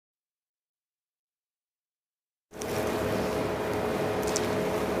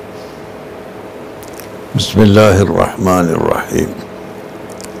بسم الله الرحمن الرحيم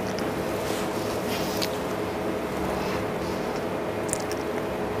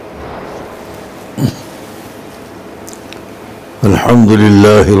الحمد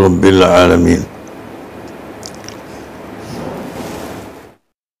لله رب العالمين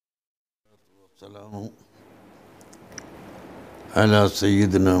والسلام على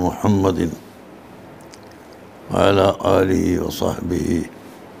سيدنا محمد وعلى آله وصحبه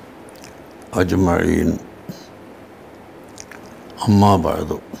أجمعين أما بعد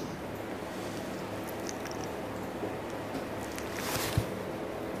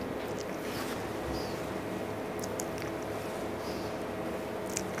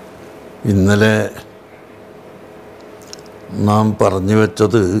ഇന്നലെ നാം പറഞ്ഞു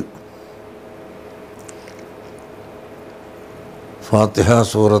വെച്ചത് ഫാത്തിഹ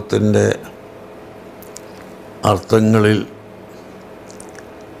സൂറത്തിൻ്റെ അർത്ഥങ്ങളിൽ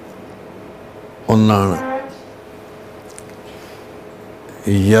ഒന്നാണ്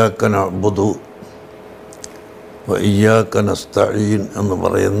ഇയ്യാക നഅ്ബുദു വ ഇയ്യാക നസ്തഈൻ എന്ന്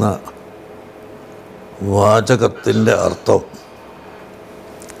പറയുന്ന വാചകത്തിൻ്റെ അർത്ഥം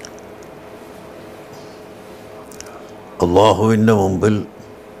അല്ലാഹുവിൻ്റെ മുമ്പിൽ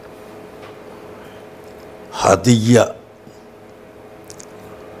ഹദിയ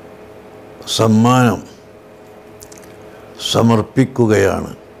സമ്മാനം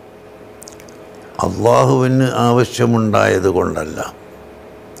സമർപ്പിക്കുകയാണ്. അല്ലാഹുവിന് ആവശ്യമുണ്ടായത് കൊണ്ടല്ല,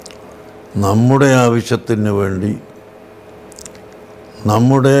 നമ്മുടെ ആവശ്യത്തിന് വേണ്ടി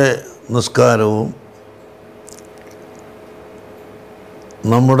നമ്മുടെ നിസ്കാരവും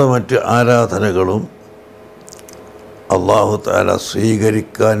നമ്മുടെ മറ്റ് ആരാധനകളും അല്ലാഹു തആല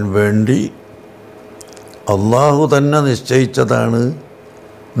സ്വീകരിക്കാൻ വേണ്ടി അല്ലാഹു തന്നെ നിശ്ചയിച്ചതാണ്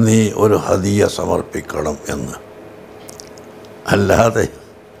നീ ഒരു ഹദിയ സമർപ്പിക്കണം എന്ന്. അല്ലാതെ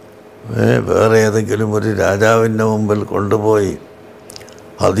വേറെ ഏതെങ്കിലും ഒരു രാജാവിൻ്റെ മുമ്പിൽ കൊണ്ടുപോയി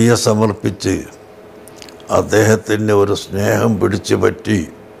ഹദിയ സമർപ്പിച്ച് അദ്ദേഹത്തിൻ്റെ ഒരു സ്നേഹം പിടിച്ചു പറ്റി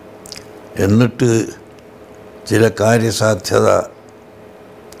എന്നിട്ട് ചില കാര്യസാധ്യത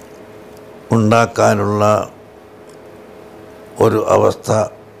ഉണ്ടാക്കാനുള്ള ഒരു അവസ്ഥ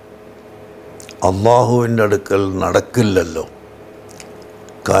അല്ലാഹുവിൻ്റെ അടുക്കൽ നടക്കില്ലല്ലോ.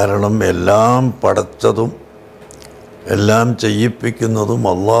 കാരണം എല്ലാം പടച്ചതും എല്ലാം ചെയ്യിപ്പിക്കുന്നതും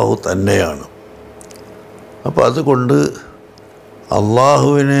അല്ലാഹു തന്നെയാണ്. അപ്പോൾ അതുകൊണ്ട്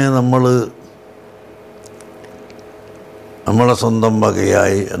അല്ലാഹുവിനെ നമ്മളെ സ്വന്തം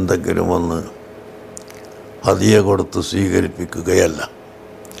വകയായി എന്തെങ്കിലും ഒന്ന് ഹദിയ കൊടുത്ത് സ്വീകരിപ്പിക്കുകയല്ല.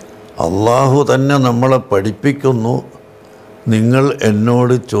 അല്ലാഹു തന്നെ നമ്മളെ പഠിപ്പിക്കുന്നു, നിങ്ങൾ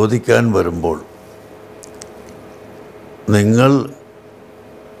എന്നോട് ചോദിക്കാൻ വരുമ്പോൾ, നിങ്ങൾ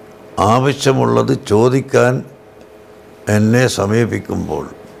ആവശ്യമുള്ളത് ചോദിക്കാൻ എന്നെ സമീപിക്കുമ്പോൾ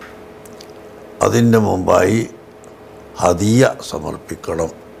അതിൻ്റെ മുമ്പായി ഹദിയ സമർപ്പിക്കണം.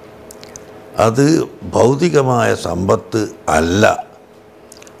 അത് ഭൗതികമായ സമ്പത്ത് അല്ല,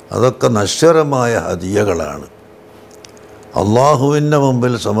 അതൊക്കെ നശ്വരമായ ഹദിയകളാണ്. അല്ലാഹുവിൻ്റെ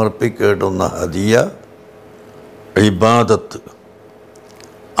മുമ്പിൽ സമർപ്പിക്കേണ്ടുന്ന ഹദിയ ഇബാദത്ത്,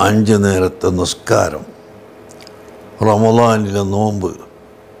 5 നേരത്തെ നിസ്കാരം, റമളാനിലെ നോമ്പ്,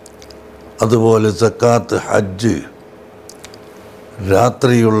 അതുപോലെ സക്കാത്ത്, ഹജ്ജ്,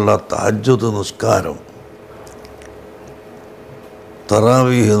 രാത്രിയുള്ള തഹജ്ജുദ് നിസ്കാരം,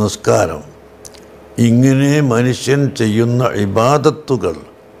 തറാവീഹ് നിസ്കാരം, ഇങ്ങനെ മനുഷ്യൻ ചെയ്യുന്ന ഇബാദത്തുകൾ,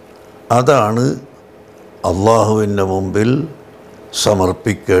 അതാണ് അല്ലാഹുവിൻ്റെ മുമ്പിൽ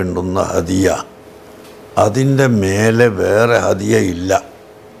സമർപ്പിക്കേണ്ടുന്ന ഹദിയ. അതിൻ്റെ മേലെ വേറെ ഹദിയ ഇല്ല.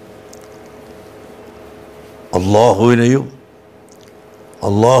 അല്ലാഹുവിനെയും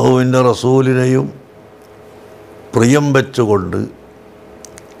അല്ലാഹുവിൻ്റെ റസൂലിനെയും പ്രിയം വെച്ചുകൊണ്ട്,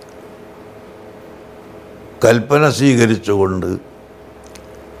 കൽപ്പന സ്വീകരിച്ചുകൊണ്ട്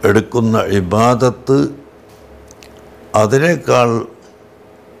എടുക്കുന്ന ഇബാദത്ത്, അതിനേക്കാൾ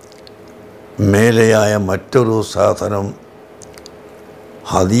മേലെയായ മറ്റൊരു സാധനം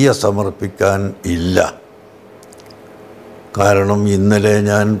ഹദിയ സമർപ്പിക്കാൻ ഇല്ല. കാരണം ഇന്നലെ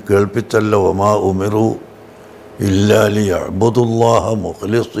ഞാൻ കേൾപ്പിച്ചല്ലോ, വമാ ഉമിറു ഇല്ലാ ലിയഅ്ബുദുല്ലാഹ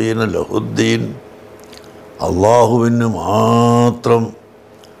മുഖ്ലിസീന ലഹുദ്ദീൻ, അല്ലാഹുവിന് മാത്രം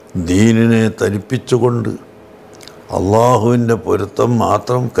ദീനിനെ തരിപ്പിച്ചുകൊണ്ട്, അല്ലാഹുവിൻ്റെ പൊരുത്തം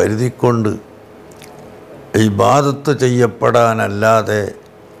മാത്രം കരുതിക്കൊണ്ട് ഇബാദത്ത് ചെയ്യപ്പെടാനല്ലാതെ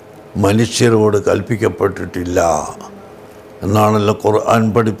മനുഷ്യരോട് കൽപ്പിക്കപ്പെട്ടിട്ടില്ല എന്നാണല്ലോ ഖുർആൻ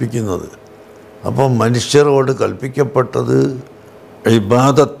പഠിപ്പിക്കുന്നത്. അപ്പം മനുഷ്യരോട് കൽപ്പിക്കപ്പെട്ടത്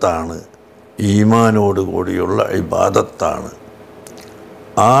ഇബാദത്താണ്, ഈമാനോട് കൂടിയുള്ള ഇബാദത്താണ്.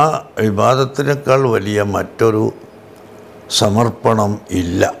 ആ ഇബാദത്തിനേക്കാൾ വലിയ മറ്റൊരു സമർപ്പണം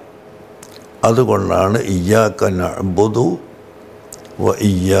ഇല്ല. അതുകൊണ്ടാണ് ഇയ്യാക നഅ്ബുദു വ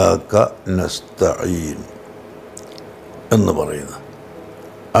ഇയ്യാക നസ്തഈൻ എന്ന് പറയുന്നത്.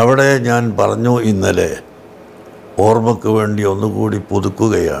 അവിടെ ഞാൻ പറഞ്ഞു ഇന്നലെ, ഓർമ്മയ്ക്ക് വേണ്ടി ഒന്നുകൂടി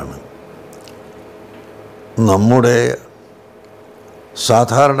പുതുക്കുകയാണ്. നമ്മുടെ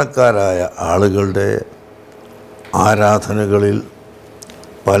സാധാരണക്കാരായ ആളുകളുടെ ആരാധനകളിൽ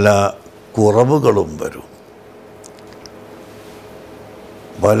പല കുറവുകളും വരും,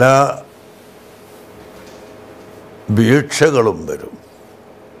 പല വീഴ്ചകളും വരും.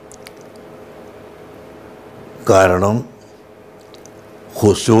 കാരണം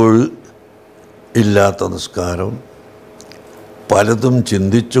ഖുശൂഅ് ഇല്ലാത്ത നിസ്കാരം, പലതും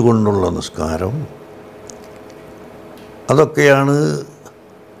ചിന്തിച്ചുകൊണ്ടുള്ള നിസ്കാരം, അതൊക്കെയാണ്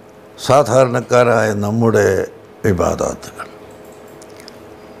സാധാരണക്കാരായ നമ്മുടെ ഇബാദത്തുകൾ.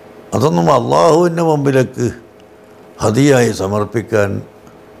 അതൊന്നും അള്ളാഹുവിൻ്റെ മുമ്പിലേക്ക് ഹദിയായി സമർപ്പിക്കാൻ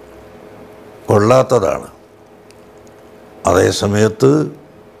കൊള്ളാത്തതാണ്. അതേസമയത്ത്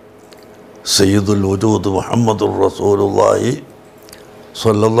സയ്യിദുൽ വജൂദ് മുഹമ്മദുർ റസൂലുള്ളാഹി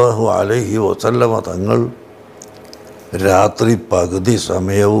സ്വല്ലല്ലാഹു അലൈഹി വസല്ലമ തങ്ങൾ രാത്രി പകുതി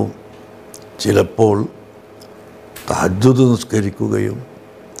സമയവും ചിലപ്പോൾ തഹജ്ജുദ് നിസ്കരിക്കുകയും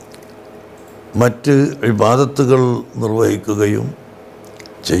മറ്റ് ഇബാദത്തുകൾ നിർവഹിക്കുകയും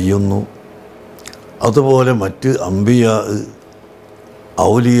ചെയ്യുന്നു. അതുപോലെ മറ്റ് അംബിയാ,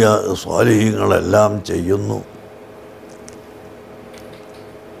 ഔലിയാ, സ്വാലിഹീങ്ങളെല്ലാം ചെയ്യുന്നു.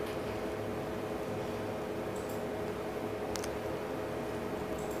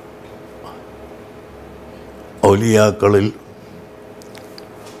 ഔലിയാക്കളിൽ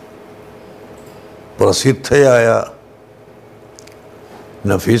പ്രസിദ്ധയായ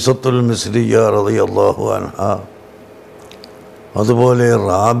നഫീസത്തുൽ മിസ്രിയ റളിയല്ലാഹു അൻഹ, അതുപോലെ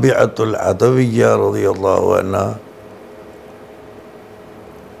റാബിഅത്തുൽ അദവിയ്യ റളിയല്ലാഹു അൻഹ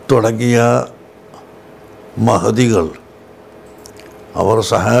തുടങ്ങിയ മഹദികൾ, അവർ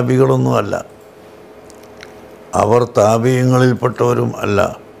സഹാബികളൊന്നുമല്ല, അവർ താബിഈങ്ങളിൽപ്പെട്ടവരും അല്ല,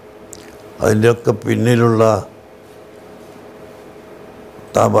 അതിൻ്റെയൊക്കെ പിന്നിലുള്ള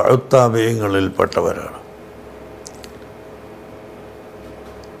താബിഈങ്ങളിൽപ്പെട്ടവരാണ്.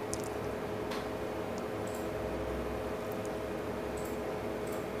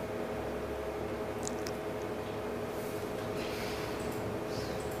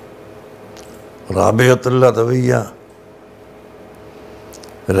 റാബിഅത്തുൽ അദവിയ്യ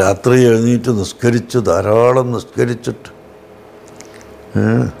രാത്രി എഴുന്നേറ്റ് നിസ്കരിച്ച്, ധാരാളം നിസ്കരിച്ചിട്ട്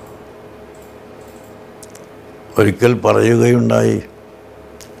ഒരിക്കൽ പറയുകയുണ്ടായി,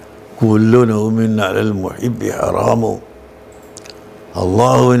 കുല്ലു നൗമിൻ അലൽ മുഹിബ്ബി ഹറാമു.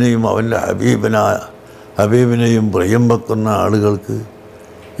 അള്ളാഹുവിനെയും അവൻ്റെ ഹബീബിനെയും പ്രിയം വെക്കുന്ന ആളുകൾക്ക്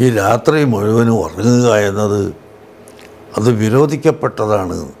ഈ രാത്രി മുഴുവനും ഉറങ്ങുക എന്നത് അത്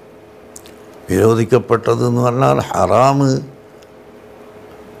വിരോധിക്കപ്പെട്ടതാണ്. വിരോധിക്കപ്പെട്ടതെന്ന് പറഞ്ഞാൽ ഹറാമ്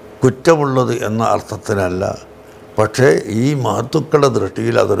കുറ്റമുള്ളത് എന്ന അർത്ഥത്തിനല്ല, പക്ഷേ ഈ മഹത്തുക്കളുടെ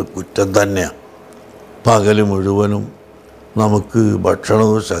ദൃഷ്ടിയിൽ അതൊരു കുറ്റം തന്നെയാണ്. പകൽ മുഴുവനും നമുക്ക്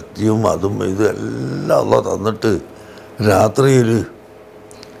ഭക്ഷണവും ശക്തിയും അതും ഇതും എല്ലാം അള്ളാഹ് തന്നിട്ട് രാത്രിയിൽ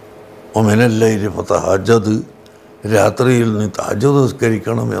ഒമിനല്ലൈലി ഫതഹജ്ജദ്, രാത്രിയിൽ നീ തഹജ്ജുദ്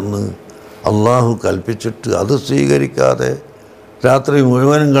നിസ്കരിക്കണം എന്ന് അള്ളാഹു കൽപ്പിച്ചിട്ട് അത് സ്വീകരിക്കാതെ രാത്രി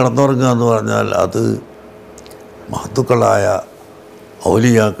മുഴുവനും കിടന്നുറങ്ങുക എന്ന് പറഞ്ഞാൽ അത് മഹത്തുക്കളായ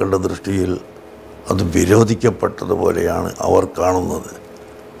ഔലിയാക്കളുടെ ദൃഷ്ടിയിൽ അത് വിരോധിക്കപ്പെട്ടതുപോലെയാണ് അവർ കാണുന്നത്.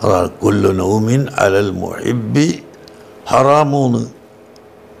 അതാണ് കുല്ലു നൗമിൻ അലൽ മുഹിബ്ബി ഹറാമൂന്ന്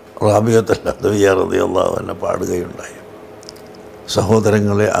റാബിഅത്തുൽ അദവിയ്യ റളിയല്ലാഹു അൻഹ പാടുകയുണ്ടായി.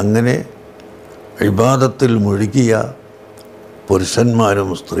 സഹോദരങ്ങളെ, അങ്ങനെ ഇബാദത്തിൽ മുഴുകിയ പുരുഷന്മാരും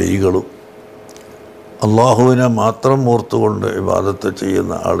സ്ത്രീകളും അള്ളാഹുവിനെ മാത്രം ഓർത്തുകൊണ്ട് ഇബാദത്ത്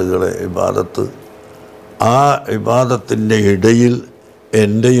ചെയ്യുന്ന ആളുകളെ ആ ഇബാദത്തിൻ്റെ ഇടയിൽ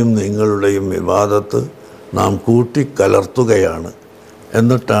എൻ്റെയും നിങ്ങളുടെയും ഇബാദത്ത് നാം കൂട്ടിക്കലർത്തുകയാണ്.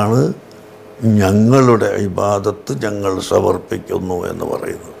 എന്നിട്ടാണ് ഞങ്ങളുടെ ഇബാദത്ത് ഞങ്ങൾ സമർപ്പിക്കുന്നു എന്ന്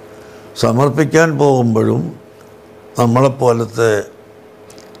പറയുന്നത്. സമർപ്പിക്കാൻ പോകുമ്പോഴും നമ്മളെപ്പോലത്തെ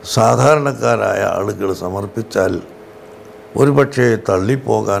സാധാരണക്കാരായ ആളുകൾ സമർപ്പിച്ചാൽ ഒരുപക്ഷെ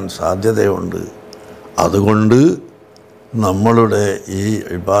തള്ളിപ്പോകാൻ സാധ്യതയുണ്ട്. അതുകൊണ്ട് നമ്മളുടെ ഈ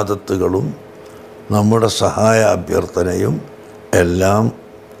ഇബാദത്തുകളും നമ്മുടെ സഹായ അഭ്യർത്ഥനയും എല്ലാം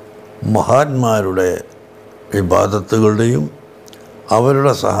മഹാന്മാരുടെ ഇബാദത്തുകളുടെയും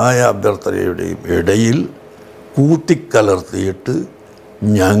അവരുടെ സഹായ അഭ്യർത്ഥനയുടെയും ഇടയിൽ കൂട്ടിക്കലർത്തിയിട്ട്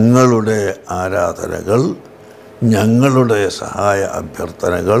ഞങ്ങളുടെ ആരാധനകൾ, ഞങ്ങളുടെ സഹായ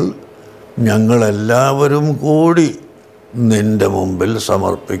അഭ്യർത്ഥനകൾ ഞങ്ങളെല്ലാവരും കൂടി നിൻ്റെ മുമ്പിൽ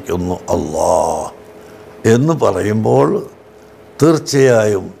സമർപ്പിക്കുന്നു അല്ലാഹ് എന്ന് പറയുമ്പോൾ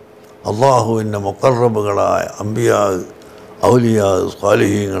തീർച്ചയായും അള്ളാഹുവിൻ്റെ മുഖറബുകളായ അംബിയാ ഔലിയാ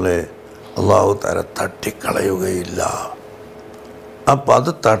സ്വാലിഹീങ്ങളെ അള്ളാഹു തആല തട്ടിക്കളയുകയില്ല. അപ്പം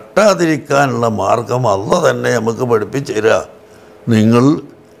അത് തട്ടാതിരിക്കാനുള്ള മാർഗം അള്ളാഹ് തന്നെ നമുക്ക് പഠിപ്പിച്ചു തരിക. നിങ്ങൾ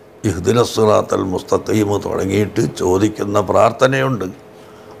ഇഹ്ദിനസ് സിറാത്തൽ മുസ്തഖീം തുടങ്ങിയിട്ട് ചോദിക്കുന്ന പ്രാർത്ഥനയുണ്ട്.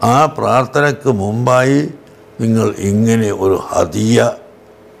 ആ പ്രാർത്ഥനയ്ക്ക് മുമ്പായി നിങ്ങൾ ഇങ്ങനെ ഒരു ഹദിയ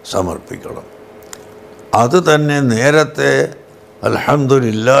സമർപ്പിക്കണം. അത് തന്നെ നേരത്തെ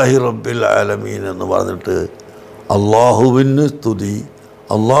അൽഹംദുലില്ലാഹി റബ്ബിൽ ആലമീൻ എന്ന് പറഞ്ഞിട്ട് അള്ളാഹുവിന് സ്തുതി,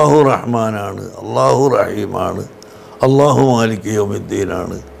 അള്ളാഹു റഹ്മാനാണ്, അള്ളാഹു റഹീമാണ്, അള്ളാഹു മാലിക്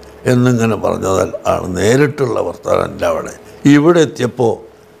യൗമിദ്ദീനാണ് എന്നിങ്ങനെ പറഞ്ഞതാൽ ആണ് നേരിട്ടുള്ള വർത്തമാനമല്ല. ഇവിടെ എത്തിയപ്പോൾ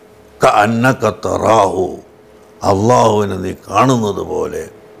കഅന്നക തറാഹു, അള്ളാഹുവിനെ നീ കാണുന്നത് പോലെ,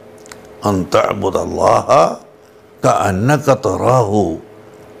 അൻ തഅബുദല്ലാഹ കഅന്നക തറാഹു.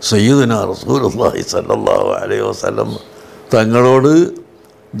 സയ്യിദുനാ റസൂലുള്ളാഹി സ്വല്ലല്ലാഹു അലൈഹി വസല്ലം തങ്ങളോട്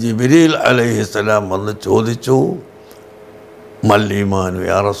ജിബ്രീൽ അലൈഹിസ്സലാം വന്ന് ചോദിച്ചു, മൽ ഈമാനു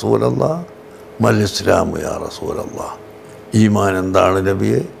യാ റസൂലല്ലാഹ്, മൽ ഇസ്ലാമു യാ റസൂലല്ലാഹ്. ഈമാൻ എന്താണ്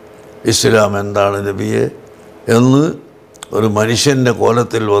നബിയെ, ഇസ്ലാം എന്താണ് നബിയെ എന്ന് ഒരു മനുഷ്യൻ്റെ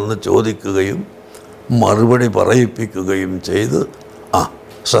കോലത്തിൽ വന്ന് ചോദിക്കുകയും മറുപടി പറയിപ്പിക്കുകയും ചെയ്ത്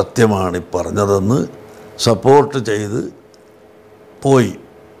സത്യമാണ് ഈ പറഞ്ഞതെന്ന് സപ്പോർട്ട് ചെയ്ത് പോയി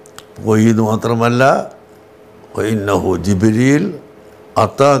എന്ന് മാത്രമല്ല, ഇന്നഹു ജിബ്രീൽ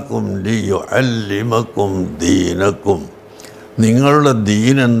അതാക്കും ലിയുഅല്ലിമക്കും ദീനക്കും, നിങ്ങളുടെ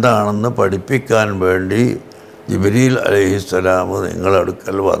ദീൻ എന്താണെന്ന് പഠിപ്പിക്കാൻ വേണ്ടി ജിബ്രീൽ അലൈഹിസ്സലാം നിങ്ങളുടെ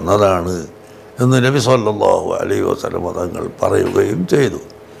അടുക്കൽ വന്നതാണ് എന്ന് നബി സല്ലല്ലാഹു അലൈഹി വസല്ലം തങ്ങൾ പറയുകയും ചെയ്തു.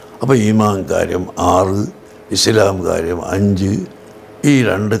 അപ്പോൾ ഈമാൻ കാര്യം 6, ഇസ്ലാം കാര്യം 5, ഈ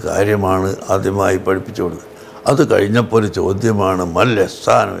 2 കാര്യമാണ് ആദ്യമായി പഠിപ്പിച്ചു കൊടുത്തത്. അത് കഴിഞ്ഞപ്പോൾ ഒരു ചോദ്യമാണ്, മൽ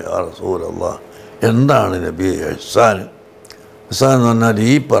ഇഹ്സാനു യാ റസൂലല്ലാഹ്, എന്താണ് നബി ഇഹ്സാൻ? ഇഹ്സാൻ എന്ന് പറഞ്ഞാൽ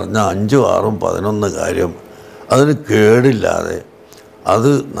ഈ പറഞ്ഞ 5, 6, 11 കാര്യം അതിന് കേടില്ലാതെ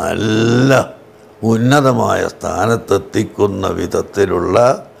അത് നല്ല ഉന്നതമായ സ്ഥാനത്തെത്തിക്കുന്ന വിധത്തിലുള്ള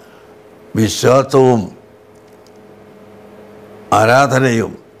വിശ്വാസവും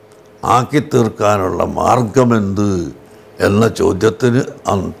ആരാധനയും ആക്കി തീർക്കാനുള്ള മാർഗമെന്ത് എന്ന ചോദ്യത്തിന്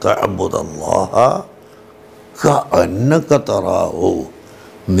അൻ തഅബുദല്ലാഹ കഅന്നക തറാഹു,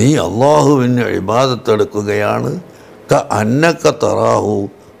 നീ അള്ളാഹുവിനെ ഇബാദത്തെടുക്കുകയാണ്, കഅന്നക തറാഹു,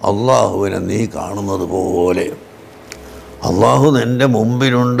 അള്ളാഹുവിനെ നീ കാണുന്നത് പോലെ. അള്ളാഹു നിൻ്റെ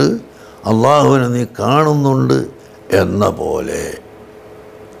മുമ്പിലുണ്ട്, അള്ളാഹുവിനെ നീ കാണുന്നുണ്ട് എന്ന പോലെ.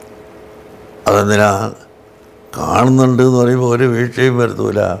 അതെന്തിനാ കാണുന്നുണ്ട് എന്ന് പറയുമ്പോൾ ഒരു വീഴ്ചയും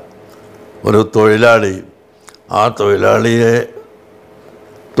വരുത്തൂല. ഒരു തൊഴിലാളി, ആ തൊഴിലാളിയെ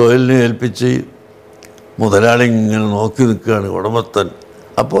തൊഴിലിനെ ഏൽപ്പിച്ച് മുതലാളി ഇങ്ങനെ നോക്കി നിൽക്കുകയാണ്, ഉടമസ്ഥൻ.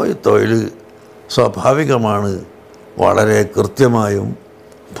 അപ്പോൾ ഈ തൊഴിൽ സ്വാഭാവികമാണ് വളരെ കൃത്യമായും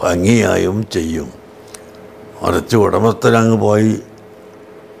ഭംഗിയായും ചെയ്യും. മറിച്ച് ഉടമസ്ഥൻ അങ്ങ് പോയി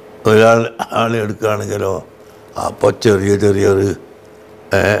തൊഴിലാളി എടുക്കുകയാണെങ്കിലോ അപ്പോൾ ചെറിയൊരു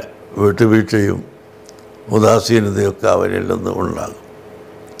വീട്ടുവീഴ്ചയും ഉദാസീനതയൊക്കെ അവരിൽ നിന്നും ഉണ്ടാകും.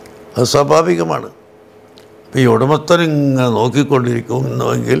 അത് സ്വാഭാവികമാണ്. അപ്പോൾ ഈ ഉടമസ്ഥൻ ഇങ്ങനെ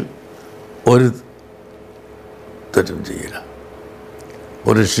നോക്കിക്കൊണ്ടിരിക്കുന്നുവെങ്കിൽ ഒരു തെറ്റും ചെയ്യില്ല.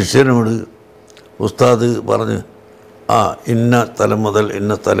 ഒരു ശിഷ്യനോട് ഉസ്താദ് പറഞ്ഞ് ഇന്ന സ്ഥലം മുതൽ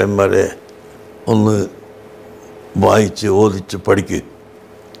ഇന്ന സ്ഥലം വരെ ഒന്ന് വായിച്ച് ഓദിച്ച് പഠിക്കുക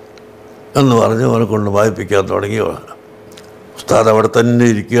എന്ന് പറഞ്ഞ് അവനെ കൊണ്ട് വായിപ്പിക്കാൻ തുടങ്ങിയോ. ഉസ്താദ് അവിടെ തന്നെ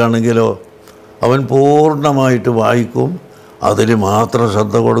ഇരിക്കുകയാണെങ്കിലോ അവൻ പൂർണ്ണമായിട്ട് വായിക്കും, അതിൽ മാത്രം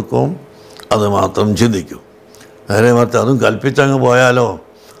ശ്രദ്ധ കൊടുക്കും, അത് മാത്രം ചിന്തിക്കും. നേരെ മറിച്ച് അതും കൽപ്പിച്ചങ്ങ് പോയാലോ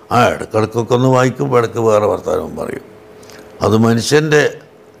ഇടയ്ക്കിടയ്ക്കൊക്കെ ഒന്ന് വായിക്കും, ഇടയ്ക്ക് വേറെ വർത്തമാനവും പറയും. അത് മനുഷ്യൻ്റെ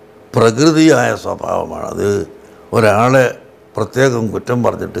പ്രകൃതിയായ സ്വഭാവമാണ്. അത് ഒരാളെ പ്രത്യേകം കുറ്റം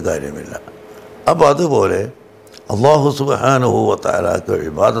പറഞ്ഞിട്ട് കാര്യമില്ല. അപ്പോൾ അതുപോലെ അല്ലാഹു സുബ്ഹാനഹു വ തആലക്ക്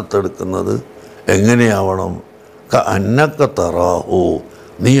ഇബാദത്തെടുക്കുന്നത് എങ്ങനെയാവണം? കഅന്നക തറാഹു,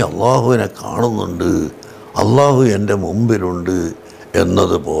 നീ അള്ളാഹുവിനെ കാണുന്നുണ്ട്, അള്ളാഹു എൻ്റെ മുമ്പിലുണ്ട്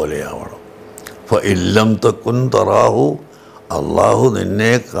എന്നതുപോലെയാവണം. ഫഇല്ലം തകുൻ തറാഹു,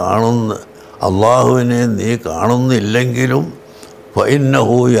 അള്ളാഹുവിനെ നീ കാണുന്നില്ലെങ്കിലും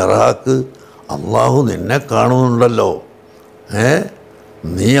ഫഇന്നഹു യറാക്ക്, അള്ളാഹു നിന്നെ കാണുന്നുണ്ടല്ലോ.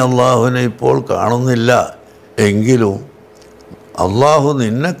 നീ അള്ളാഹുവിനെ ഇപ്പോൾ കാണുന്നില്ല എങ്കിലും അള്ളാഹു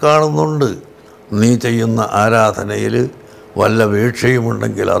നിന്നെ കാണുന്നുണ്ട്. നീ ചെയ്യുന്ന ആരാധനയിൽ വല്ല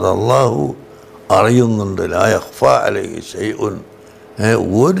വീഴ്ചയുമുണ്ടെങ്കിൽ അത് അള്ളാഹു അറിയുന്നുണ്ട്. ലാ യഖ്ഫാ അലൈഹി ശൈഉൻ,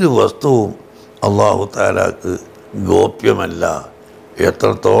 ഒരു വസ്തുവും അള്ളാഹു തആലാക്ക് ഗോപ്യമല്ല.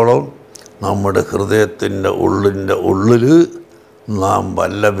 എത്രത്തോളം നമ്മുടെ ഹൃദയത്തിൻ്റെ ഉള്ളിൽ നാം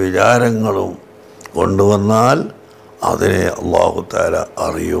വല്ല വിചാരങ്ങളും കൊണ്ടുവന്നാൽ അതിനെ അള്ളാഹു തആല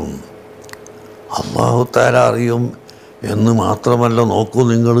അറിയും. അള്ളാഹു തആല അറിയും എന്ന് മാത്രമല്ല, നോക്കൂ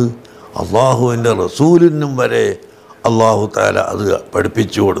നിങ്ങൾ, അള്ളാഹുവിൻ്റെ റസൂലിനും വരെ അള്ളാഹു തആല അത്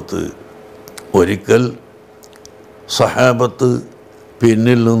പഠിപ്പിച്ചു കൊടുത്ത്. ഒരിക്കൽ സഹാബത്ത്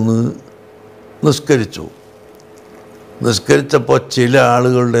പിന്നിൽ നിന്ന് നിസ്കരിച്ചപ്പോൾ ചില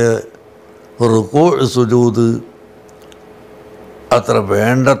ആളുകളുടെ റുക്കൂ സുജൂദ് അത്ര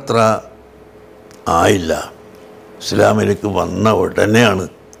വേണ്ടത്ര ആയില്ല. ഇസ്ലാമിലേക്ക് വന്ന ഉടനെയാണ്.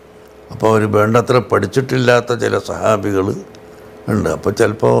 അപ്പോൾ അവർ വേണ്ടത്ര പഠിച്ചിട്ടില്ലാത്ത ചില സഹാബികൾ ഉണ്ട്. അപ്പോൾ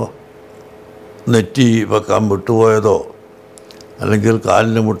ചിലപ്പോൾ നെറ്റി വെക്കാൻ വിട്ടുപോയതോ അല്ലെങ്കിൽ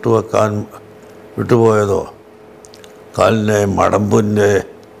കാലിന് മുട്ട് വെക്കാൻ വിട്ടുപോയതോ കാലിൻ്റെ മടമ്പിൻ്റെ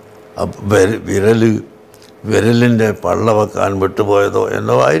വിരലിൻ്റെ പള്ള വെക്കാൻ വിട്ടുപോയതോ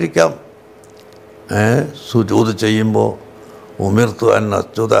എന്നോ ആയിരിക്കാം. സുജൂദ് ചെയ്യുമ്പോൾ ഉമിർതു അൻ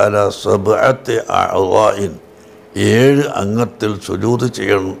അസ്ജുദ അലാ സബ്അത്തി അഅ്ളാഇൻ, 7 അംഗത്തിൽ സുജൂദ്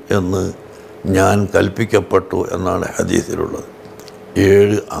ചെയ്യണം എന്ന് ഞാൻ കൽപ്പിക്കപ്പെട്ടു എന്നാണ് ഹദീസിലുള്ളത്.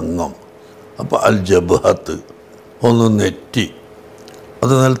 7 അംഗം. അപ്പോൾ അൽ ജബ്ഹത്ത്, ഒന്ന് നെറ്റി,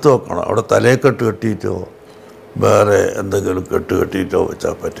 അത് നിലത്ത് വെക്കണം. അവിടെ തലയെക്കെട്ട് കെട്ടിയിട്ടോ വേറെ എന്തെങ്കിലും കെട്ടിയിട്ടോ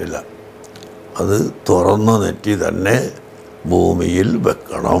വെച്ചാൽ പറ്റില്ല. അത് തുറന്ന നെറ്റി തന്നെ ഭൂമിയിൽ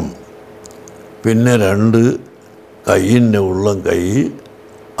വെക്കണം. പിന്നെ 2 കൈയിൻ്റെ ഉള്ളം കൈ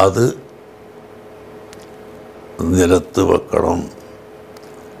അത് നിലത്ത് വെക്കണം.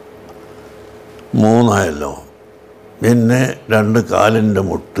 3 ആയല്ലോ. പിന്നെ 2 കാലിൻ്റെ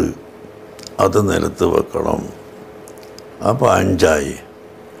മുട്ട് അത് നിലത്ത് വെക്കണം. അപ്പോൾ 5 ആയി.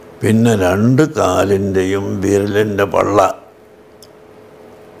 പിന്നെ 2 കാലിൻ്റെയും വിരലിൻ്റെ പള്ള,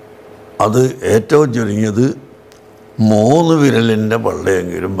 അത് ഏറ്റവും ചുരുങ്ങിയത് 3 വിരലിൻ്റെ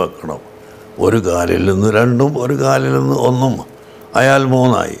പള്ളയെങ്കിലും വെക്കണം. 1 കാലിൽ നിന്ന് 2ഉം 1 കാലിൽ നിന്ന് 1ഉം അയാൾ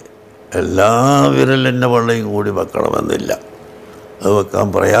 3 ആയി. എല്ലാ വിരലിൻ്റെ പള്ളയും കൂടി വെക്കണമെന്നില്ല. അത് വെക്കാൻ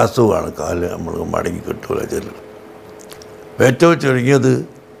പ്രയാസവുമാണ്. കാല് നമ്മൾ മടങ്ങി കിട്ടൂല ചിലർ. ഏറ്റവും ചുരുങ്ങിയത്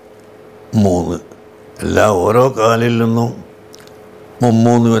 3. ഓരോ കാലിൽ നിന്നും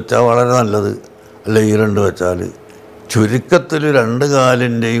 3 വെച്ചാൽ വളരെ നല്ലത്. അല്ലെങ്കിൽ 2 വെച്ചാൽ ചുരുക്കത്തിൽ 2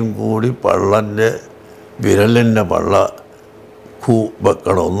 കാലിൻ്റെയും കൂടി വിരലിൻ്റെ പള്ള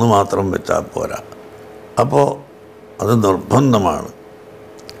വെക്കണം. 1 മാത്രം വെച്ചാൽ പോരാ. അപ്പോൾ അത് നിർബന്ധമാണ്,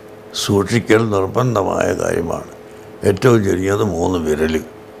 സൂക്ഷിക്കൽ നിർബന്ധമായ കാര്യമാണ്. ഏറ്റവും ചുരുങ്ങിയത് 3 വിരൽ,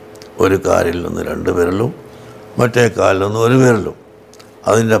 1 കാലിൽ നിന്ന് 2 വിരലും മറ്റേ കാലിൽ നിന്ന് 1 വിരലും.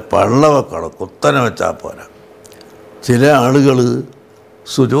 അതിൻ്റെ പള്ള വെക്കണം, കുത്തനെ വെച്ചാൽ പോരാ. ചില ആളുകൾ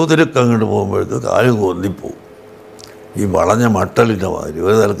സുജൂദിലേക്ക് അങ്ങോട്ട് പോകുമ്പോഴേക്ക് കാല് കൊന്തിപ്പോവും. ഈ വളഞ്ഞ മട്ടലിൻ്റെ മാതിരി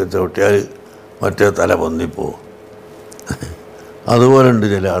ഒരു തലക്ക് ചവിട്ടിയാൽ മറ്റേ തല പൊന്തിപ്പോവും. അതുപോലെ ഉണ്ട്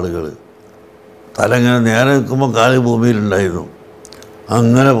ചില ആളുകൾ. തല ഇങ്ങനെ നേരെ നിൽക്കുമ്പോൾ കാല് ഭൂമിയിലുണ്ടായിരുന്നു.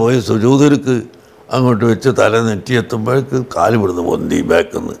 അങ്ങനെ പോയി സുജൂദിലേക്ക് അങ്ങോട്ട് വെച്ച് തല നെറ്റിയെത്തുമ്പോഴേക്ക് കാല് വിടുന്നു പൊന്തി,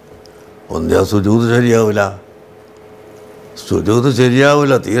 ബാക്കിന്ന് പൊന്തിയാൽ സുജൂദ് ശരിയാവില്ല.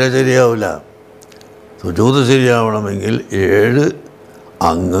 തീരെ ശരിയാവില്ല. സുജൂദ് ശരിയാവണമെങ്കിൽ 7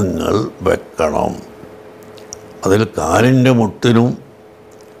 അംഗങ്ങൾ വെക്കണം. അതിൽ കാലിൻ്റെ മുട്ടിനും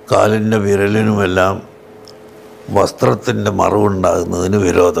കാലിൻ്റെ വിരലിനുമെല്ലാം വസ്ത്രത്തിൻ്റെ മറവുണ്ടാകുന്നതിന്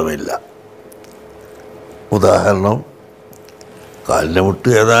വിരോധമില്ല. ഉദാഹരണം, കാലിൻ്റെ മുട്ട്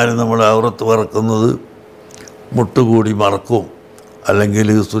ഏതായാലും നമ്മൾ ഔറത്ത് മറക്കുന്നത് മുട്ടുകൂടി മറക്കും. അല്ലെങ്കിൽ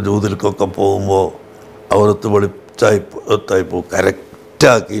സുജൂദിലേക്കൊക്കെ പോകുമ്പോൾ ഔറത്ത് വെളിച്ചായിപ്പോൾ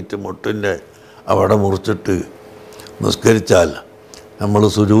കറക്റ്റാക്കിയിട്ട് മുട്ടിൻ്റെ അവിടെ മുറിച്ചിട്ട് നിസ്കരിച്ചാൽ നമ്മൾ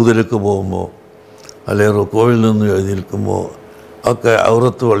സുജൂദിലേക്ക് പോകുമ്പോൾ അല്ലെങ്കിൽ റുക്കോയിൽ നിന്ന് എഴുന്നേൽക്കുമ്പോൾ ഒക്കെ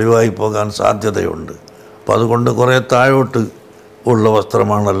ഔറത്ത് വെളിവായി പോകാൻ സാധ്യതയുണ്ട്. അപ്പോൾ അതുകൊണ്ട് കുറേ താഴോട്ട് ഉള്ള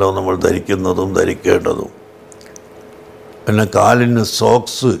വസ്ത്രമാണല്ലോ നമ്മൾ ധരിക്കുന്നതും ധരിക്കേണ്ടതും. പിന്നെ കാലിന്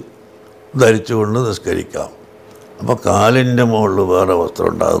സോക്സ് ധരിച്ചുകൊണ്ട് നിസ്കരിക്കാം. അപ്പോൾ കാലിൻ്റെ മുകളിൽ വേറെ വസ്ത്രം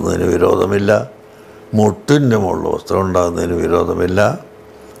ഉണ്ടാകുന്നതിന് വിരോധമില്ല, മുട്ടിൻ്റെ മുകളിൽ വസ്ത്രം ഉണ്ടാകുന്നതിന് വിരോധമില്ല.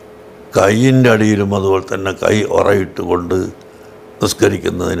 കൈയിൻ്റെ അടിയിലും അതുപോലെ തന്നെ കൈ ഉറയിട്ട് കൊണ്ട്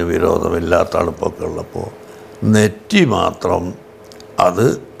നിസ്കരിക്കുന്നതിന് വിരോധമില്ല, തണുപ്പൊക്കെ ഉള്ളപ്പോൾ. നെറ്റി മാത്രം അത്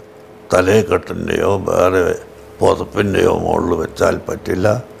തലയെക്കെട്ടിൻ്റെയോ വേറെ പുതപ്പിൻ്റെയോ മുകളിൽ വെച്ചാൽ പറ്റില്ല.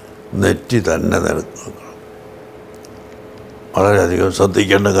 നെറ്റി തന്നെ നിൽക്കണം. വളരെയധികം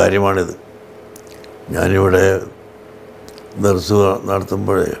ശ്രദ്ധിക്കേണ്ട കാര്യമാണിത്. ഞാനിവിടെ ദർസ്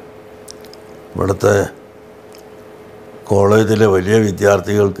നടത്തുമ്പോഴേ ഇവിടുത്തെ കോളേജിലെ വലിയ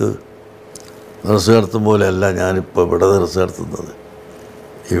വിദ്യാർത്ഥികൾക്ക് ദർസ് നടത്തും പോലെയല്ല ഞാനിപ്പോൾ ഇവിടെ ദർസ് നടത്തുന്നത്.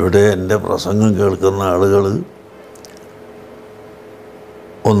 ഇവിടെ എൻ്റെ പ്രസംഗം കേൾക്കുന്ന ആളുകൾ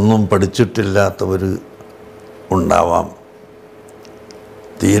ഒന്നും പഠിച്ചിട്ടില്ലാത്തവർ ഉണ്ടാവാം,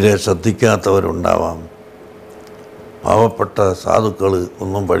 തീരെ ശ്രദ്ധിക്കാത്തവരുണ്ടാവാം, പാവപ്പെട്ട സാധുക്കൾ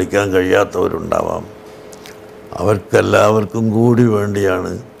ഒന്നും പഠിക്കാൻ കഴിയാത്തവരുണ്ടാവാം. അവർക്കെല്ലാവർക്കും കൂടി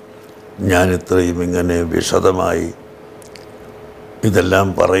വേണ്ടിയാണ് ഞാനിത്രയും ഇങ്ങനെ വിശദമായി ഇതെല്ലാം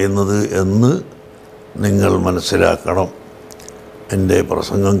പറയുന്നത് എന്ന് നിങ്ങൾ മനസ്സിലാക്കണം. എൻ്റെ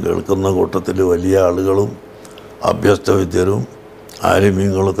പ്രസംഗം കേൾക്കുന്ന കൂട്ടത്തിൽ വലിയ ആളുകളും അഭ്യസ്തവിദ്യരും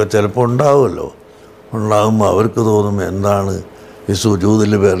ആലിമീങ്ങളൊക്കെ ചിലപ്പോൾ ഉണ്ടാവുമല്ലോ. ഉണ്ടാകുമ്പോൾ അവർക്ക് തോന്നും എന്താണ് ഈ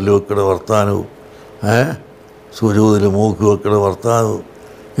സുജൂദിൽ വിരൽ വെക്കണ വർത്താനവും സുജൂദിൽ മൂക്ക് വെക്കണ വർത്താനവും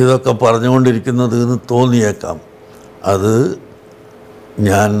ഇതൊക്കെ പറഞ്ഞുകൊണ്ടിരിക്കുന്നത് എന്ന് തോന്നിയേക്കാം. അത്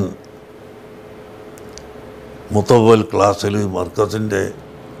ഞാൻ മുത്തവൽ ക്ലാസ്സിൽ മർക്കസിൻ്റെ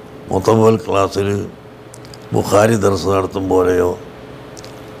മുത്തവൽ ക്ലാസ്സിൽ ബുഖാരി ദർസ് നടത്തും പോലെയോ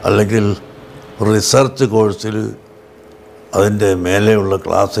അല്ലെങ്കിൽ റിസർച്ച് കോഴ്സിൽ അതിൻ്റെ മേലെയുള്ള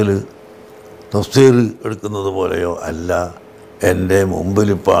ക്ലാസ്സിൽ തഫ്സീർ എടുക്കുന്നത് പോലെയോ അല്ല. എൻ്റെ മുമ്പിൽ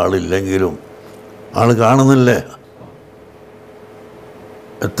ഇപ്പോൾ ആളില്ലെങ്കിലും ആൾ കാണുന്നില്ലേ?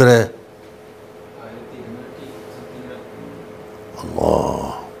 എത്ര? അല്ലാ,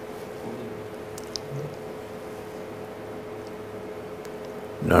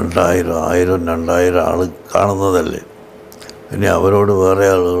 2000 ആൾ കാണുന്നതല്ലേ. ഇനി അവരോട് വേറെ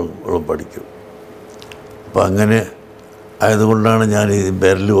ആളുകൾ പഠിക്കും. അപ്പം അങ്ങനെ ആയതുകൊണ്ടാണ് ഞാൻ ഈ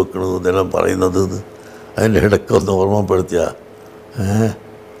വിരൽ വെക്കുന്നത് ഇതെല്ലാം പറയുന്നത്. അതിൻ്റെ ഇടയ്ക്കൊന്ന് ഓർമ്മപ്പെടുത്തിയ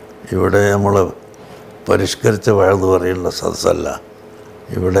ഇവിടെ നമ്മൾ പരിഷ്കരിച്ച വഴന്ന് പറയുന്ന സദസ്സല്ല.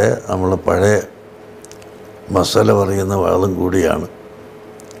 ഇവിടെ നമ്മൾ പഴയ മസാല പറയുന്ന വഴലും കൂടിയാണ്.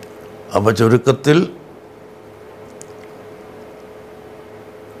 അപ്പോൾ ചുരുക്കത്തിൽ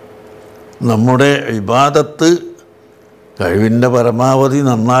നമ്മുടെ ഇബാദത്ത് കഴിവിൻ്റെ പരമാവധി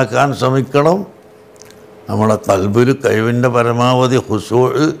നന്നാക്കാൻ ശ്രമിക്കണം. നമ്മുടെ ഖൽബിൽ കഴിവിൻ്റെ പരമാവധി ഖുശൂ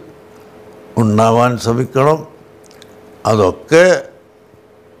ഉണ്ടാവാൻ ശ്രമിക്കണം. അതൊക്കെ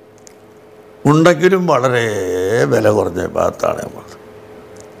ഉണ്ടെങ്കിലും വളരെ വില കുറഞ്ഞ ഭാഗത്താണ് നമ്മൾ.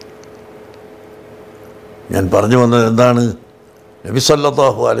 ഞാൻ പറഞ്ഞു വന്നത് എന്താണ്? നബി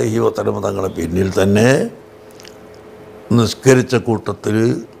സല്ലല്ലാഹു അലൈഹി വസല്ലം തങ്ങളെ പിന്നിൽ തന്നെ നിസ്കരിച്ച കൂട്ടത്തിൽ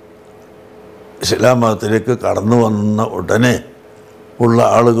ഇസ്ലാം മതത്തിലേക്ക് കടന്നു വന്ന ഉടനെ ഉള്ള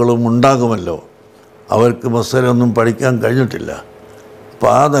ആളുകളും ഉണ്ടാകുമല്ലോ. അവർക്ക് മസലൊന്നും പഠിക്കാൻ കഴിഞ്ഞിട്ടില്ല. അപ്പോൾ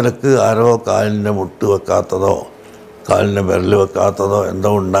ആ നിലക്ക് ആരോ കാലിൻ്റെ മുട്ട് വെക്കാത്തതോ കാലിൻ്റെ വിരൽ വെക്കാത്തതോ എന്തോ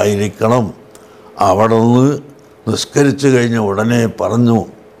ഉണ്ടായിരിക്കണം. അവിടെ നിന്ന് നിസ്കരിച്ച് കഴിഞ്ഞ ഉടനെ പറഞ്ഞു,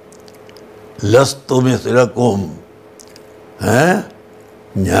 ലസ്തു മിസ്ലക്കും,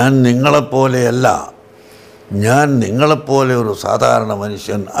 ഞാൻ നിങ്ങളെപ്പോലെയല്ല, ഞാൻ നിങ്ങളെപ്പോലെ ഒരു സാധാരണ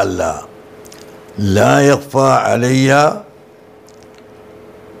മനുഷ്യൻ അല്ല. ലാ യഖ്ഫ അലയ്യ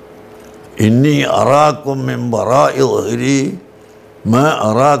ഇന്നി അറാക്കും മിൻ വറാഇ ളഹ്രി മാ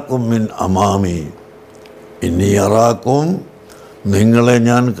അറാക്കും മിൻ അമാമി. ഇന്നി അറാക്കും, നിങ്ങളെ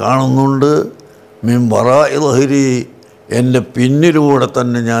ഞാൻ കാണുന്നുണ്ട്, മിൻ വറാഇ ളഹ്രി, എൻ്റെ പിന്നിലൂടെ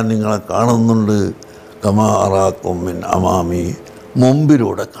തന്നെ ഞാൻ നിങ്ങളെ കാണുന്നുണ്ട്, കമാ അറാക്കും മിൻ അമാമി,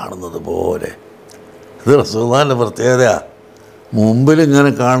 മുമ്പിലൂടെ കാണുന്നത് പോലെ. ഇത് റസൂലുള്ളാഹിൻ്റെ പ്രത്യേകത.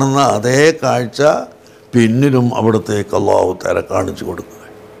 മുമ്പിലിങ്ങനെ കാണുന്ന അതേ കാഴ്ച പിന്നിലും അവിടത്തേക്ക് അല്ലാഹു തആല കാണിച്ചു കൊടുക്കുക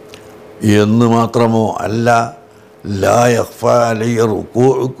എന്ന് മാത്രമോ അല്ല. ലാ യഖ്ഫ അലയ്യ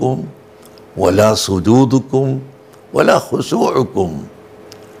റുകൂഉക്കും വലാ സുജൂദുക്കും വലാ ഖുശൂഉക്കും,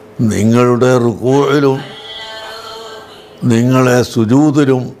 നിങ്ങളുടെ റുകൂഇലും നിങ്ങളെ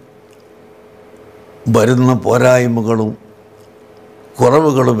സുജൂദിലും വരുന്ന പോരായ്മകളും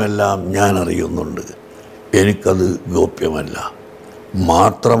കുറവുകളുമെല്ലാം ഞാൻ അറിയുന്നുണ്ട്. എനിക്കത് ഗോപ്യമല്ല.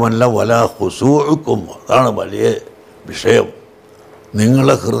 മാത്രമല്ല വലാ ഖുശൂഉക്കും, അതാണ് വലിയ വിഷയം.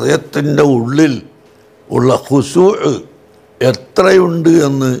 നിങ്ങളുടെ ഹൃദയത്തിൻ്റെ ഉള്ളിൽ ഉള്ള ഖുശൂ എത്രയുണ്ട്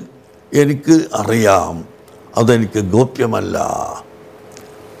എന്ന് എനിക്ക് അറിയാം. അതെനിക്ക് ഗോപ്യമല്ല.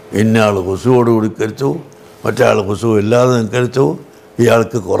 ഇന്നയാൾ ഖുശൂവോടുകൂടി കരിച്ചു, മറ്റേ ആൾ ഖുശൂ ഇല്ലാതെ നിൽക്കരിച്ചു,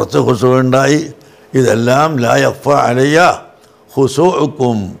 ഇയാൾക്ക് കുറച്ച് ഖുശൂ ഉണ്ടായി. ഇതെല്ലാം ലാ യഖ്ഫ അലയ്യ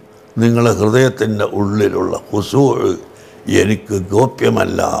ഖുശൂഉക്കും, നിങ്ങളുടെ ഹൃദയത്തിൻ്റെ ഉള്ളിലുള്ള ഖുശൂ എനിക്ക്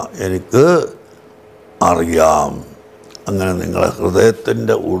ഗോപ്യമല്ല, എനിക്ക് അറിയാം. അങ്ങനെ നിങ്ങളെ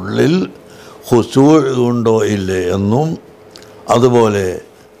ഹൃദയത്തിൻ്റെ ഉള്ളിൽ ഖുശൂ ഉണ്ടോ ഇല്ലേ എന്നും അതുപോലെ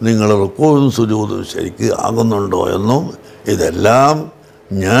നിങ്ങൾ റുകൂഉം സുജൂദും ശരിക്ക് ആകുന്നുണ്ടോ എന്നും ഇതെല്ലാം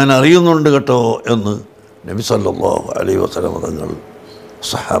ഞാൻ അറിയുന്നുണ്ട് കേട്ടോ എന്ന് നബി സല്ലല്ലാഹു അലൈഹി വസല്ലം തങ്ങൾ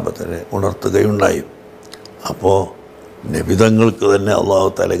സഹാബത്തിനെ ഉണർത്തുകയുണ്ടായി. അപ്പോൾ നബിതങ്ങൾക്ക് തന്നെ അല്ലാഹു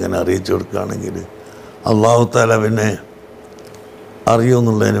തആല ഇങ്ങനെ അറിയിച്ചു കൊടുക്കുകയാണെങ്കിൽ അല്ലാഹു തആല പിന്നെ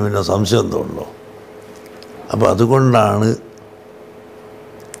അറിയുമെന്നുള്ളതിന് പിന്നെ സംശയം എന്തോ. അപ്പോൾ അതുകൊണ്ടാണ്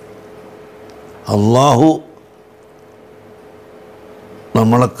അള്ളാഹു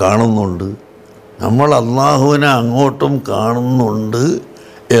നമ്മളെ കാണുന്നുണ്ട്, നമ്മൾ അള്ളാഹുവിനെ അങ്ങോട്ടും കാണുന്നുണ്ട്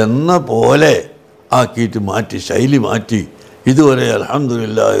എന്ന പോലെ ആക്കിയിട്ട് മാറ്റി, ശൈലി മാറ്റി. ഇതുവരെ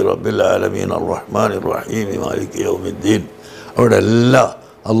അൽഹംദുലില്ലാഹി റബ്ബിൽ ആലമീൻ അർറഹ്മാനിർ റഹീം മാലികി യൗമിദ്ദീൻ അവിടെ എല്ലാ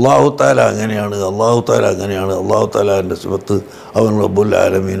അള്ളാഹു താല അങ്ങനെയാണ്, അള്ളാഹു താല അങ്ങനെയാണ്, അള്ളാഹു താലാൻ്റെ സിഫത്ത് അവൻ റബ്ബുൽ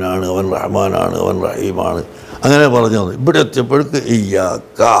ആലമീനാണ്, അവൻ റഹ്മാനാണ്, അവൻ റഹീമാണ്, അങ്ങനെ പറഞ്ഞു. ഇവിടെ എത്തിയപ്പോഴേക്ക്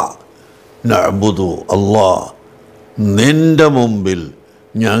ഇയ്യാക നഅ്ബുദു, അല്ലാഹ് നിൻ്റെ മുമ്പിൽ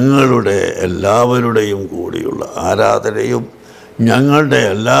ഞങ്ങളുടെ എല്ലാവരുടെയും കൂടിയുള്ള ആരാധനയും ഞങ്ങളുടെ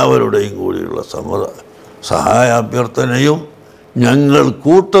എല്ലാവരുടെയും കൂടിയുള്ള സഹായാഭ്യർത്ഥനയും ഞങ്ങൾ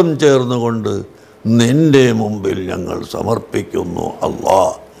കൂട്ടം ചേർന്നുകൊണ്ട് നിൻ്റെ മുമ്പിൽ ഞങ്ങൾ സമർപ്പിക്കുന്നു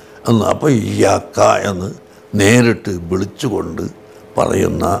അല്ലാഹ് എന്ന്. അപ്പോൾ ഇയ്യാക്ക എന്ന് നേരിട്ട് വിളിച്ചുകൊണ്ട്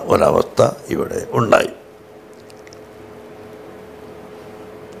പറയുന്ന ഒരവസ്ഥ ഇവിടെ ഉണ്ടായി.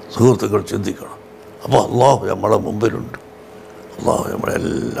 സുഹൃത്തുക്കൾ ചിന്തിക്കണം. അപ്പോൾ അല്ലാഹു നമ്മളെ മുമ്പിലുണ്ട്, അല്ലാഹു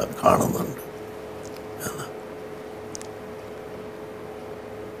നമ്മളെല്ലാം കാണുന്നുണ്ട് എന്ന്.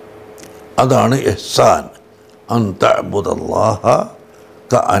 അതാണ് ഇഹ്സാൻ. അൻ തഅ്ബുദല്ലാഹ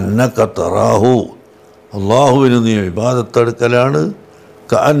കഅന്നക തറാഹു, അള്ളാഹുവിന് നീ ഇബാദത്തെടുക്കലാണ്.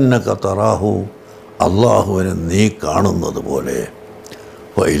 കഅന്നക തറാഹു, അള്ളാഹുവിനെ നീ കാണുന്നത് പോലെ.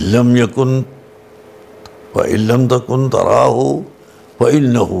 വഇല്ലം തകുൻ തറാഹു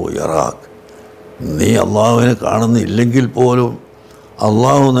ഫഇന്നഹു യറാക്, നീ അള്ളാഹുവിനെ കാണുന്നില്ലെങ്കിൽ പോലും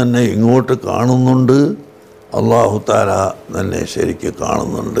അള്ളാഹു തന്നെ ഇങ്ങോട്ട് കാണുന്നുണ്ട്, അള്ളാഹു തആല തന്നെ ശരിക്ക്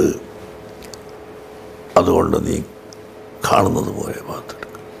കാണുന്നുണ്ട്. അതുകൊണ്ട് നീ കാണുന്നത് പോലെ ഭാഗത്തെടുക്കുക.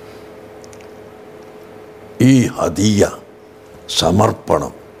 ഈ ഹദിയ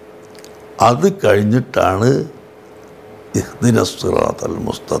സമർപ്പണം അത് കഴിഞ്ഞിട്ടാണ് ഇഹ്ദിനസ് സിറാത്തൽ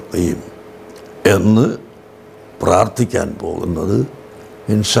മുസ്തഖീം എന്ന് പ്രാർത്ഥിക്കാൻ പോകുന്നത്.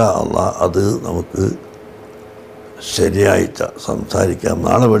 ഇൻഷാ അല്ലാഹ് അത് നമുക്ക് ശനിയാഴ്ച സംസാരിക്കാം.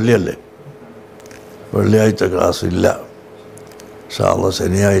 നാളെ വെള്ളിയല്ലേ, വെള്ളിയാഴ്ച ക്ലാസ് ഇല്ല. ഇൻഷാ അല്ലാഹ്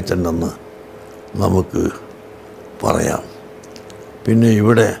ശനിയാഴ്ച ഉണ്ടെന്ന് നമുക്ക് പറയാം. പിന്നെ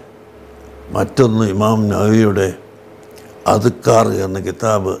ഇവിടെ മറ്റൊന്ന് ഇമാം നവവിയുടെ അദ്കാർ എന്ന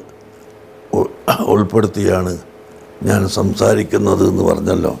കിതാബ് ഉൾപ്പെടുത്തിയാണ് ഞാൻ സംസാരിക്കുന്നത് എന്ന്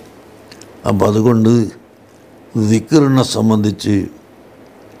പറഞ്ഞല്ലോ. അപ്പം അതുകൊണ്ട് ദിക്റിനെ സംബന്ധിച്ച്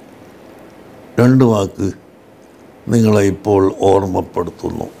രണ്ട് വാക്ക് നിങ്ങളെ ഇപ്പോൾ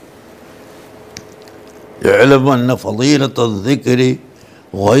ഓർമ്മപ്പെടുത്തുന്നു. يعلم أن فضيلة الذكر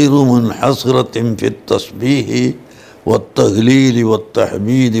غير منحصرة في التسبيح والتهليل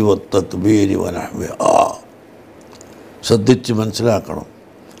والتحميد والتكبير ونحوها. ശ്രദ്ധിച്ച് മനസ്സിലാക്കണം.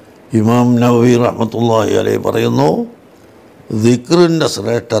 ഇമാം നവവി റഹ്മത്തുള്ളാഹി അലൈഹി പറയുന്നു, ദിക്റിൻ്റെ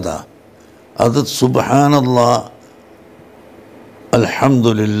ശ്രേഷ്ഠത അത് സുബ്ഹാനല്ലാഹ്,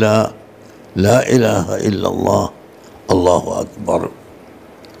 അൽഹംദുലില്ലാഹ്, ലാ ഇലാഹ ഇല്ലല്ലാഹ്, അല്ലാഹു അക്ബർ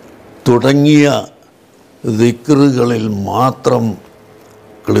തുടങ്ങിയ ദിക്റുകളിൽ മാത്രം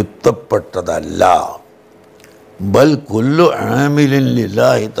ക്ലിപ്തപ്പെട്ടതല്ല. ബൽ കുല്ലു ആമിലിൻ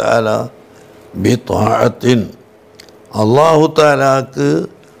ലില്ലാഹി തആല ബിത്വാഅത്തിൻ, അല്ലാഹു തആലാക്ക്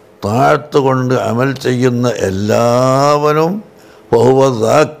താഅത്ത് കൊണ്ട് അമൽ ചെയ്യുന്ന എല്ലാവരും വഹുവ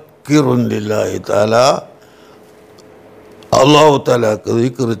ദാക്കിറുൻ ലില്ലാഹി തആല, അല്ലാഹു തആലാക്ക്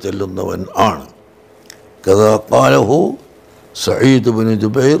ദിക്ർ ചൊല്ലുന്നവൻ ആണ്. കദാ ഖാലഹു സഈദ് ഇബ്നു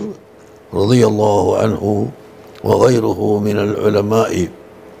ജുബൈർ റളിയല്ലാഹു അൻഹു വഗൈറുഹു മിനൽ ഉലമാഇ.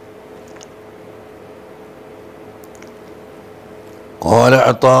 قال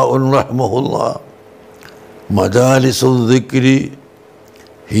عطاء رحمه الله مجالس الذكر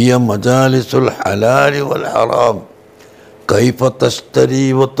هي مجالس الحلال والحرام كيف تشتري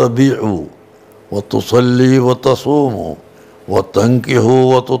وتبيع وتصلي وتصوم وتنكح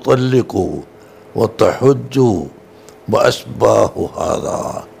وتطلق وتحج وأشباه هذا.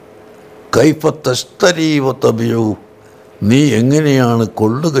 كيف تشتري وتبيع, നീ എങ്ങനെയാണ്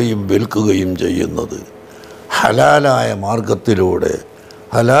കൊള്ളുകയും വിൽക്കുകയും ചെയ്യുന്നത്? ഹലാലായ മാർഗത്തിലൂടെ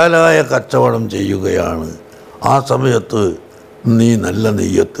ഹലാലായ കച്ചവടം ചെയ്യുകയാണ്. ആ സമയത്ത് നീ നല്ല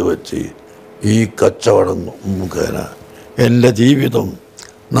നെയ്യത്ത് വെച്ച് ഈ കച്ചവടം മുഖേന എൻ്റെ ജീവിതം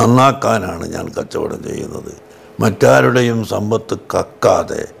നന്നാക്കാനാണ് ഞാൻ കച്ചവടം ചെയ്യുന്നത്, മറ്റാരുടെയും സമ്പത്ത്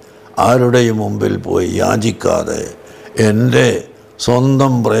കക്കാതെ ആരുടെയും മുമ്പിൽ പോയി യാചിക്കാതെ എൻ്റെ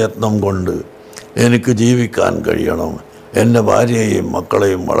സ്വന്തം പ്രയത്നം കൊണ്ട് എനിക്ക് ജീവിക്കാൻ കഴിയണം, എൻ്റെ ഭാര്യയെയും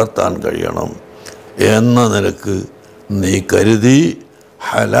മക്കളെയും വളർത്താൻ കഴിയണം എന്ന നിലക്ക് നീ കരുതി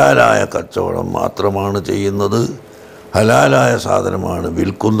ഹലാലായ കച്ചവടം മാത്രമാണ് ചെയ്യുന്നത്, ഹലാലായ സാധനമാണ്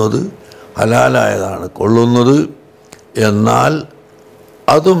വിൽക്കുന്നത്, ഹലാലായതാണ് കൊള്ളുന്നത്. എന്നാൽ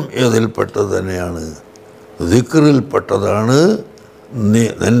അതും ഇതിൽപ്പെട്ടത് തന്നെയാണ്, ദിക്റിൽപ്പെട്ടതാണ്. നീ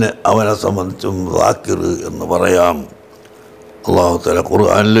നിന്നെ അവനെ സംബന്ധിച്ചും ദാക്കിർ എന്ന് പറയാം. അല്ലാഹു തആല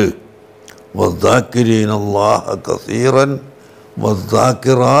ഖുർആനിൽ വദ്ദാക്കിരീനല്ലാഹ കസീറൻ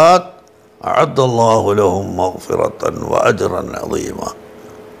വദ്ദാക്കിറാത്ത് അഅദ്ദല്ലാഹു ലഹും മഗ്ഫിറത്തൻ വഅജ്റൻ അദീമ.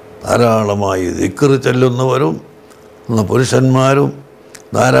 ധാരാളമായി ദിക്ർ ചൊല്ലുന്നവരും പുരുഷന്മാരും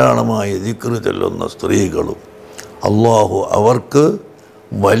ധാരാളമായി ദിക്ർ ചൊല്ലുന്ന സ്ത്രീകളും അള്ളാഹു അവർക്ക്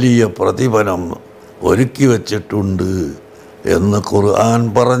വലിയ പ്രതിഫലം ഒരുക്കി വച്ചിട്ടുണ്ട് എന്ന് ഖുർആൻ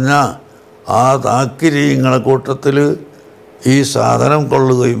പറഞ്ഞ ആ താക്കിരീങ്ങളെ കൂട്ടത്തിൽ ഈ സാധനം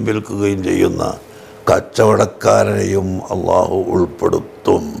കൊള്ളുകയും വിൽക്കുകയും ചെയ്യുന്ന കച്ചവടക്കാരെയും അള്ളാഹു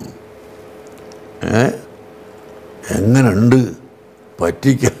ഉൾപ്പെടുത്തും. എങ്ങനെയുണ്ട്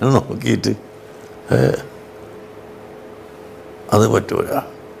പറ്റിക്കാൻ നോക്കിയിട്ട്? അത് പറ്റൂല.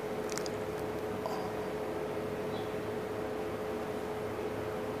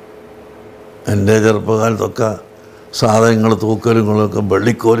 എൻ്റെ ചെറുപ്പകാലത്തൊക്കെ സാധനങ്ങൾ തൂക്കലുകളൊക്കെ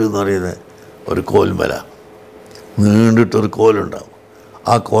വെള്ളിക്കോല് എന്ന് പറയുന്നത് ഒരു കോൽമല, നീണ്ടിട്ടൊരു കോലുണ്ടാവും.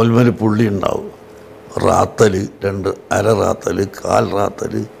 ആ കോൽമല പുള്ളി ഉണ്ടാവും. റാത്തൽ, 2 അര റാത്തൽ, 1/4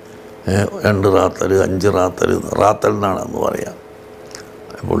 റാത്തൽ, 2 റാത്തൽ, 5 റാത്തൽ, റാത്തൽ എന്നാണ് എന്ന് പറയാം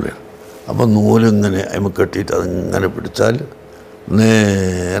പുള്ളി. അപ്പം നൂലിങ്ങനെ അതിമ കെട്ടിയിട്ട് അതിങ്ങനെ പിടിച്ചാൽ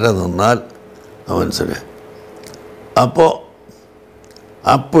നേരെ നിന്നാൽ മനസ്സിലായി. അപ്പോൾ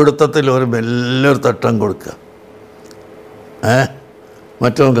ആ പിടുത്തത്തിൽ ഒരു വലിയൊരു തട്ടം കൊടുക്കുക,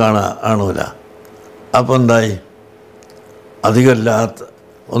 മറ്റവൻ കാണൂല. അപ്പോൾ എന്തായി, അധികമില്ലാത്ത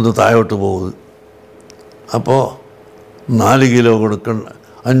ഒന്ന് താഴോട്ട് പോകുന്നത്. അപ്പോൾ 4 കിലോ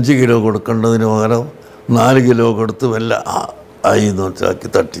 5 കിലോ കൊടുക്കേണ്ടതിന് പകരം 4 കിലോ കൊടുത്ത് വല്ല ആയി നോച്ചാക്കി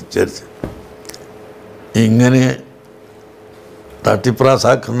തട്ടിച്ചരിച്ച് ഇങ്ങനെ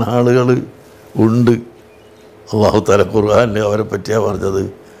തട്ടിപ്രാസാക്കുന്ന ആളുകൾ ഉണ്ട്. അല്ലാഹു തആല ഖുർആനിൽ അവരെ പറ്റിയാണ് പറഞ്ഞത്,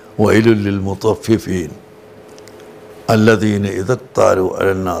 വൈലുൽ മുത്തഫിഫീൻ അല്ലദീന ഇദക്താലു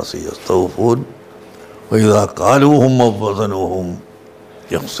അലന്നാസി യസ്തൗഫൂൻ വഇദാ ഖാലൂഹും വസനൂഹും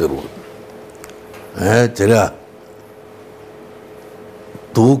യഖ്സിറൂൻ. ചില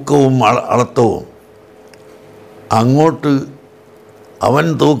തൂക്കവും അളത്തവും അങ്ങോട്ട് അവൻ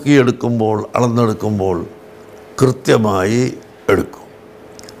തൂക്കിയെടുക്കുമ്പോൾ അളന്നെടുക്കുമ്പോൾ കൃത്യമായി എടുക്കും.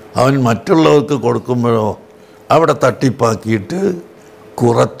 അവൻ മറ്റുള്ളവർക്ക് കൊടുക്കുമ്പോഴോ അവിടെ തട്ടിപ്പാക്കിയിട്ട്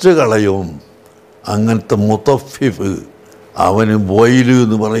കുറച്ച് കളയും. അങ്ങനത്തെ മുത്തഫിഫ് അവന് വൈല്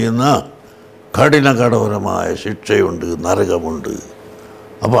എന്ന് പറയുന്ന കഠിനകഠോരമായ ശിക്ഷയുണ്ട്, നരകമുണ്ട്.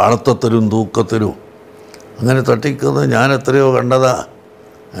 അപ്പോൾ അളത്തത്തിലും തൂക്കത്തിലും അങ്ങനെ തട്ടിക്കുന്നത് ഞാൻ എത്രയോ കണ്ടതാ.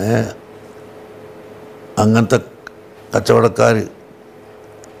 അങ്ങനത്തെ കച്ചവടക്കാർ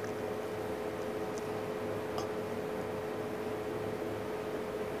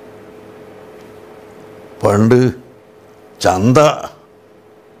പണ്ട് ചന്ത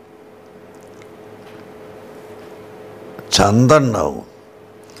ഉണ്ടാവും.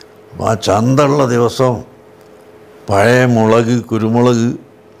 അപ്പോൾ ആ ചന്തയുള്ള ദിവസം പഴയ മുളക്, കുരുമുളക്,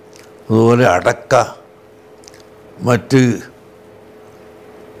 അതുപോലെ അടക്ക, മറ്റ്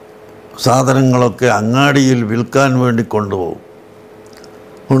സാധനങ്ങളൊക്കെ അങ്ങാടിയിൽ വിൽക്കാൻ വേണ്ടി കൊണ്ടുപോകുമ്പോൾ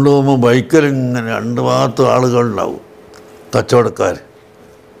ബൈക്കിലിങ്ങനെ 2 ഭാഗത്തും ആളുകളുണ്ടാവും, കച്ചവടക്കാർ.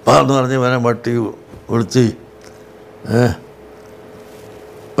 അപ്പോൾ എന്ന് പറഞ്ഞ് വരെ വട്ടി വിളിച്ച്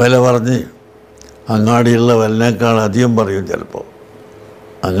വില പറഞ്ഞ് അങ്ങാടിയുള്ള വിലനേക്കാൾ അധികം പറയും. ചിലപ്പോൾ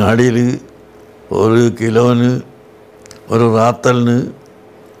അങ്ങാടിയിൽ 1 കിലോന് ഒരു റാത്തലിന്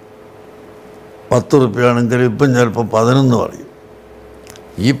 10 റുപ്യയാണെങ്കിൽ ഇപ്പം ചിലപ്പോൾ 11 പറയും.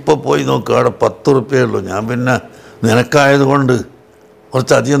 ഇപ്പോൾ പോയി നോക്കുക, അവിടെ 10 റുപ്യയുള്ളൂ. ഞാൻ പിന്നെ നിനക്കായതുകൊണ്ട്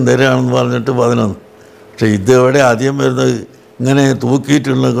കുറച്ചധികം തരികയാണെന്ന് പറഞ്ഞിട്ട് 11. പക്ഷേ ഇതെവിടെ അധികം വരുന്നത്, ഇങ്ങനെ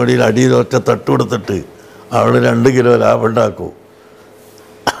തൂക്കിയിട്ടുള്ള കടിയിൽ അടിയിൽ ഒറ്റ തട്ട് കൊടുത്തിട്ട് അവിടെ 2 കിലോ ലാഭം ഉണ്ടാക്കും.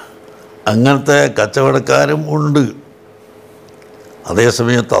 അങ്ങനത്തെ കച്ചവടക്കാരും ഉണ്ട്.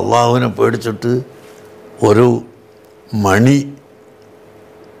 അതേസമയത്ത് അള്ളാഹുവിനെ പേടിച്ചിട്ട് ഒരു മണി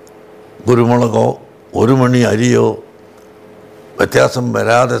കുരുമുളകോ 1 മണി അരിയോ വ്യത്യാസം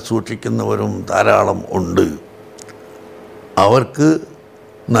വരാതെ സൂക്ഷിക്കുന്നവരും ധാരാളം ഉണ്ട്. അവർക്ക്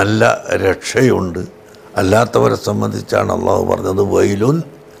നല്ല രക്ഷയുണ്ട്. അല്ലാത്തവരെ സംബന്ധിച്ചാണ് അള്ളാഹു പറഞ്ഞത്, വൈലുൻ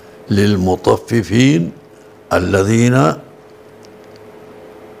ലിൽ മുത്തഫിഫീൻ അല്ലദീന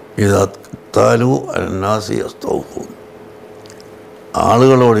ഇദാ ഖാലു അലന്നാസി യസ്തൗഫൂൻ.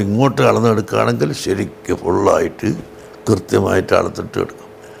 ആളുകളോട് ഇങ്ങോട്ട് അളന്നെടുക്കുകയാണെങ്കിൽ ശരിക്കും ഫുള്ളായിട്ട് കൃത്യമായിട്ട് അളത്തിട്ട് എടുക്കും.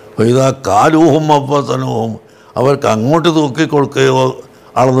 അപ്പോൾ ഇതാ കാലൂഹും അപ്പസനവും അവർക്ക് അങ്ങോട്ട് തൂക്കി കൊടുക്കുകയോ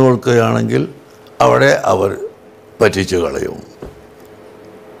അളന്നു കൊടുക്കുകയാണെങ്കിൽ അവിടെ അവർ പറ്റിച്ചു കളയും.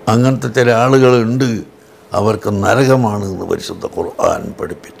 അങ്ങനത്തെ ചില ആളുകളുണ്ട്, അവർക്ക് നരകമാണ് എന്ന് പരിശുദ്ധ ഖുർആൻ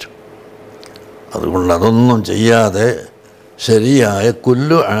പഠിപ്പിച്ചു. അതുകൊണ്ട് അതൊന്നും ചെയ്യാതെ ശരിയായ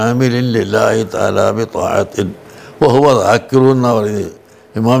കുല്ലു ആമിലിൻ ലില്ലാഹി തആലാ ബി ത്വാഅത്തിൻ വഹുവ ദാക്കിറു എന്നാണ് പറയുന്നത്.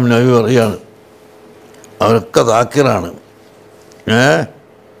 ഇമാം നബി പറയാണ്, അവരൊക്കെ ദാക്കിറാണ്.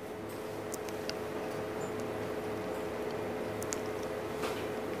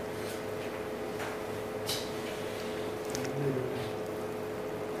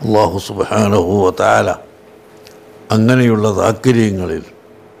 അല്ലാഹു സുബ്ഹാനഹു വ തആല അങ്ങനെയുള്ള ദാക്കിരീങ്ങളിൽ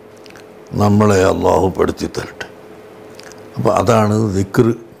നമ്മളെ അള്ളാഹു പെടുത്തി തരട്ടെ. അപ്പോൾ അതാണ് ദിക്ർ.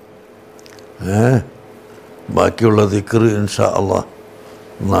 ബാക്കിയുള്ള ദിക്ർ ഇൻഷാ അള്ളാഹ്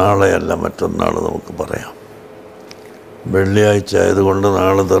നാളെയല്ല മറ്റന്നാൾ നമുക്ക് പറയാം. വെള്ളിയാഴ്ച ആയതുകൊണ്ട്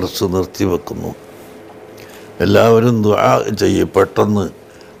നാളെ ദർസ് നിർത്തി വെക്കുന്നു. എല്ലാവരും ദുആ ചെയ്യ്. പെട്ടെന്ന്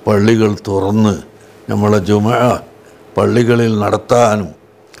പള്ളികൾ തുറന്ന് നമ്മളെ ജുമുഅ പള്ളികളിൽ നടത്താനും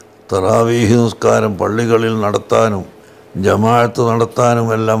തറാവീഹ് നിസ്കാരം പള്ളികളിൽ നടത്താനും ജമാഅത്ത്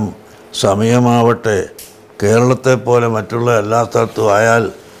നടത്താനുമെല്ലാം സമയമാവട്ടെ. കേരളത്തെ പോലെ മറ്റുള്ള എല്ലാ സ്ഥലത്തും ആയാൽ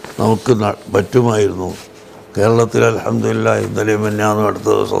നമുക്ക് പറ്റുമായിരുന്നു. കേരളത്തിൽ അൽഹംദുലില്ലാഹ് ഇന്നലെയും മിനിഞ്ഞാന്നും അടുത്ത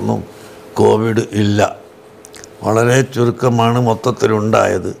ദിവസമൊന്നും കോവിഡ് ഇല്ല. വളരെ ചുരുക്കമാണ്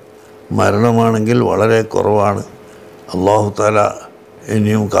മൊത്തത്തിലുണ്ടായത്. മരണമാണെങ്കിൽ വളരെ കുറവാണ്. അല്ലാഹു തആല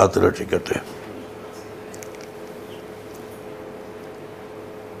ഇനിയും കാത്തുരക്ഷിക്കട്ടെ.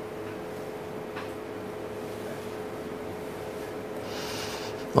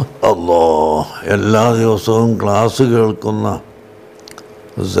 എല്ലാ ദിവസവും ക്ലാസ് കേൾക്കുന്ന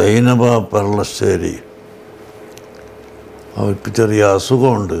സൈനബ പെർളശ്ശേരി, അവർക്ക് ചെറിയ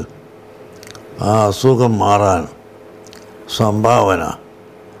അസുഖമുണ്ട്. ആ അസുഖം മാറാൻ സംഭാവന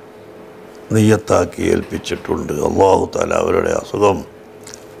നിയ്യത്താക്കി ഏൽപ്പിച്ചിട്ടുണ്ട്. അല്ലാഹു തആല അവരുടെ അസുഖം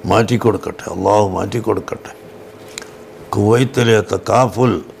മാറ്റിക്കൊടുക്കട്ടെ. അല്ലാഹു മാറ്റിക്കൊടുക്കട്ടെ. കുവൈത്തിലെ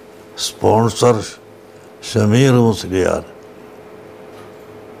തക്കാഫുൽ സ്പോൺസർ ഷമീർ മുസ്ലിയാർ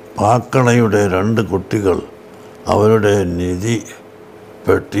പാക്കണയുടെ 2 കുട്ടികൾ അവരുടെ നിധി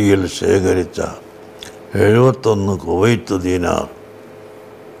പെട്ടിയിൽ ശേഖരിച്ച 71 കുവൈത്ത് ദീനാർ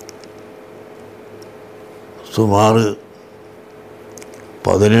സുമാർ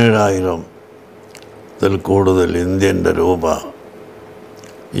 17,000-ൽ കൂടുതൽ ഇന്ത്യൻ രൂപ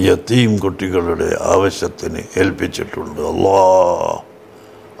യതീം കുട്ടികളുടെ ആവശ്യത്തിന് ഏൽപ്പിച്ചിട്ടുണ്ട്.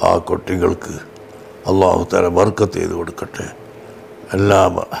 ആ കുട്ടികൾക്ക് അല്ലാഹു തആല ബർക്കത്ത് ചെയ്ത് കൊടുക്കട്ടെ. എല്ലാ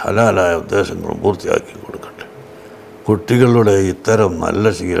ഹലാലായ ഉദ്ദേശങ്ങളും പൂർത്തിയാക്കി കൊടുക്കട്ടെ. കുട്ടികളുടെ ഇത്തരം നല്ല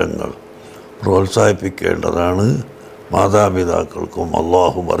ശീലങ്ങൾ പ്രോത്സാഹിപ്പിക്കേണ്ടതാണ്. മാതാപിതാക്കൾക്കും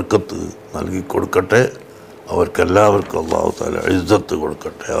അല്ലാഹു ബർക്കത്ത് നൽകി കൊടുക്കട്ടെ. അവർക്കെല്ലാവർക്കും അല്ലാഹു തആല ഇസ്സത്ത്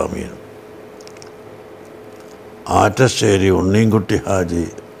കൊടുക്കട്ടെ. ആമീൻ. ആറ്റശ്ശേരി ഉണ്ണീൻകുട്ടി ഹാജി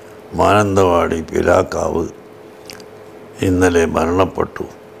മാനന്തവാടി പിലാക്കാവ് ഇന്നലെ മരണപ്പെട്ടു.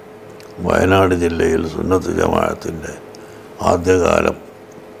 വയനാട് ജില്ലയിൽ സുന്നത്ത് ജമാഅത്തിൻ്റെ ആദ്യകാല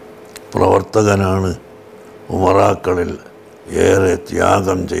പ്രവർത്തകനാണ്. ഉമറാക്കളിൽ ഏറെ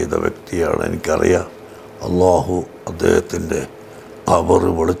ത്യാഗം ചെയ്ത വ്യക്തിയാണ്. എനിക്കറിയാം. അല്ലാഹു അദ്ദേഹത്തിൻ്റെ ഖബർ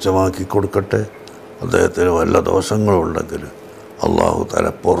വെളിച്ചമാക്കി കൊടുക്കട്ടെ. അദ്ദേഹത്തിന് വല്ല ദോഷങ്ങളുണ്ടെങ്കിൽ അല്ലാഹു തആല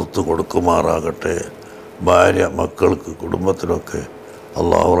പുറത്ത് കൊടുക്കുമാറാകട്ടെ. ഭാര്യ, മക്കൾക്ക്, കുടുംബത്തിനൊക്കെ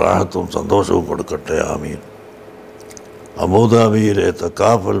അല്ലാഹു റാഹത്തും സന്തോഷവും കൊടുക്കട്ടെ. ആമീൻ. അബൂദാബിയിലെ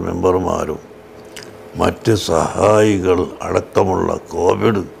തക്കാഫൽ മെമ്പർമാരും മറ്റ് സഹായികൾ അടക്കമുള്ള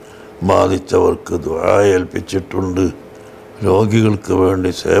കോവിഡ് ബാധിച്ചവർക്ക് ദുആ ഏൽപ്പിച്ചിട്ടുണ്ട്. രോഗികൾക്ക് വേണ്ടി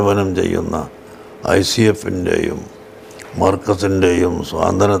സേവനം ചെയ്യുന്ന ICF-ൻ്റെയും മർക്കസിൻ്റെയും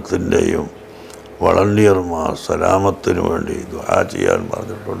സ്വാന്തനത്തിൻ്റെയും വളണ്ടിയർമാർ സലാമത്തിന് വേണ്ടി ദുആ ചെയ്യാൻ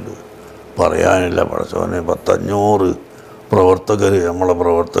പറഞ്ഞിട്ടുണ്ട്. പറയാനില്ല പടച്ചവനെ. 500 പ്രവർത്തകർ, നമ്മളെ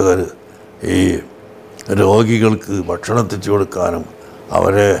പ്രവർത്തകർ ഈ രോഗികൾക്ക് ഭക്ഷണം എത്തിച്ചു കൊടുക്കാനും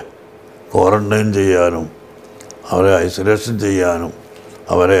അവരെ ക്വാറൻറ്റൈൻ ചെയ്യാനും അവരെ ഐസൊലേഷൻ ചെയ്യാനും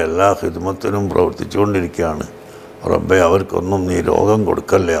അവരെ എല്ലാ ഖിദ്മത്തിനും പ്രവർത്തിച്ചുകൊണ്ടിരിക്കുകയാണ്. റബ്ബേ, അവർക്കൊന്നും നീ രോഗം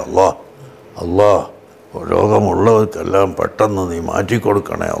കൊടുക്കല്ലേ അല്ലാ. രോഗമുള്ളവർക്കെല്ലാം പെട്ടെന്ന് നീ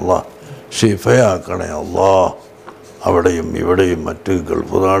മാറ്റിക്കൊടുക്കണേ അല്ലാ. ഷിഫയാക്കണേ അല്ലാ. അവിടെയും ഇവിടെയും മറ്റ്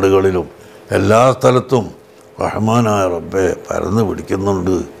ഗൾഫ് നാടുകളിലും എല്ലാ സ്ഥലത്തും റഹ്മാനായ റബ്ബേ പരന്ന്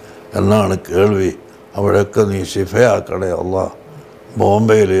പിടിക്കുന്നുണ്ട് എന്നാണ് കേൾവി. അവിടെയൊക്കെ നീ ഷിഫയാക്കണേ അല്ലാ.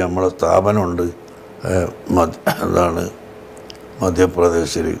 ബോംബെയിൽ നമ്മളെ സ്ഥാപനമുണ്ട്.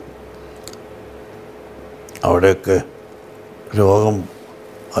 മധ്യപ്രദേശിൽ. അവിടെയൊക്കെ രോഗം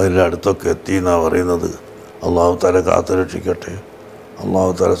അതിൻ്റെ അടുത്തൊക്കെ എത്തിയെന്നാണ് പറയുന്നത്. അല്ലാഹു തആല കാത്തുരക്ഷിക്കട്ടെ.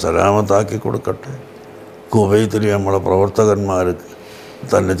 അല്ലാഹു തആല സലാമത്താക്കി കൊടുക്കട്ടെ. കുവൈത്തിൽ നമ്മളെ പ്രവർത്തകന്മാർ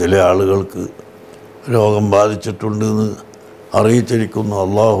തന്നെ ചില ആളുകൾക്ക് രോഗം ബാധിച്ചിട്ടുണ്ടെന്ന് അറിയിച്ചിരിക്കുന്നു.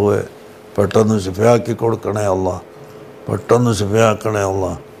 അല്ലാഹുവെ പെട്ടെന്ന് ശിഫയാക്കി കൊടുക്കണേ അല്ലാ. പെട്ടെന്ന് ശിഫയാക്കണേ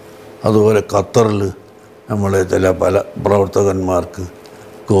അല്ലാ. അതുപോലെ ഖത്തറിൽ നമ്മളെ പല പ്രവർത്തകന്മാർക്ക്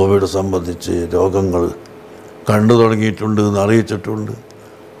കോവിഡ് സംബന്ധിച്ച് രോഗങ്ങൾ കണ്ടു തുടങ്ങിയിട്ടുണ്ട് എന്ന് അറിയിച്ചിട്ടുണ്ട്.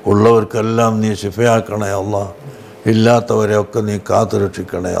 ഉള്ളവർക്കെല്ലാം നീ ശിഫയാക്കണേ അല്ലാ. ഇല്ലാത്തവരെയൊക്കെ നീ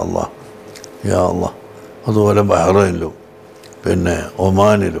കാത്തുരക്ഷിക്കണേ അല്ലാ. യാ അല്ലാ. അതുപോലെ ബഹ്റൈനിലും പിന്നെ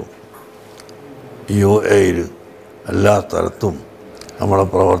ഒമാനിലും UAE എല്ലാ സ്ഥലത്തും നമ്മളെ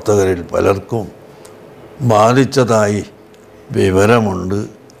പ്രവർത്തകരിൽ പലർക്കും ബാധിച്ചതായി വിവരമുണ്ട്.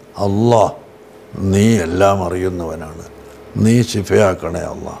 അല്ലാ, നീ എല്ലാം അറിയുന്നവനാണ്. നീ ശിഫയാക്കണേ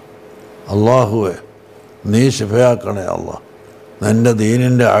അല്ലാ. അള്ളാഹുവെ നീ ശിഫയാക്കണേ അല്ലാ. നിൻ്റെ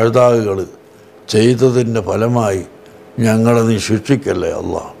ദീനിൻ്റെ അഴുതാകുകൾ ചെയ്തതിൻ്റെ ഫലമായി ഞങ്ങളെ നീ ശിക്ഷിക്കല്ലേ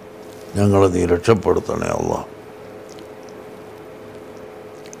അല്ലാ. ഞങ്ങളെ നീ രക്ഷപ്പെടുത്തണേ അല്ലാ.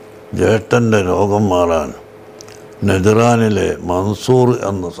 ജ്യേഷ്ഠൻ്റെ രോഗം മാറാൻ നജറാനിലെ മൻസൂർ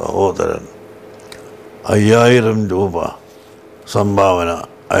എന്ന സഹോദരൻ 5000 രൂപ സംഭാവന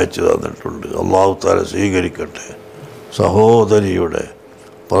അയച്ചു തന്നിട്ടുണ്ട്. അല്ലാഹു തആല സ്വീകരിക്കട്ടെ. സഹോദരിയുടെ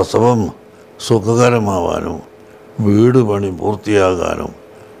പ്രസവം സുഖകരമാവാനും വീട് പണി പൂർത്തിയാകാനും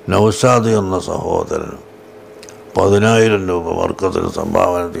നൗഷാദ് എന്ന സഹോദരനും 10000 രൂപ വർക്കത്തിന്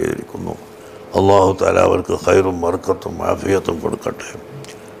സംഭാവന ചെയ്തിരിക്കുന്നു. അല്ലാഹു തആല അവർക്ക് ഖൈറും ബർക്കത്തും ആഫിയത്തും കൊടുക്കട്ടെ.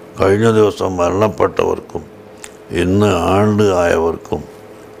 കഴിഞ്ഞ ദിവസം മരണപ്പെട്ടവർക്കും ഇന്ന് ആണ്ട് ആയവർക്കും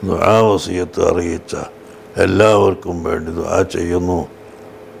ദുആ വസിയത്ത് അറിയിച്ച എല്ലാവർക്കും വേണ്ടി ദുആ ചെയ്യുന്നു.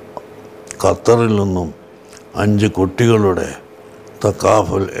 ഖത്തറിൽ നിന്നും 5 കുട്ടികളുടെ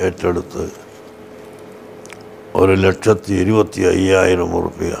തക്കാഫുൽ ഏറ്റെടുത്ത് 1,25,000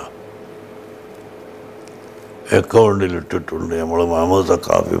 ഉറുപ്പിക അക്കൗണ്ടിലിട്ടിട്ടുണ്ട്. നമ്മൾ മുഹമ്മദ്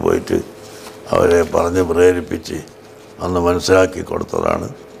സക്കാഫി പോയിട്ട് അവരെ പറഞ്ഞ് പ്രേരിപ്പിച്ച് അന്ന് മനസ്സിലാക്കി കൊടുത്തതാണ്.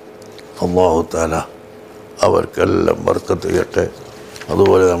 അല്ലാഹു തആല അവർക്കെല്ലാം ബർക്കത്ത് ചെയ്യട്ടെ.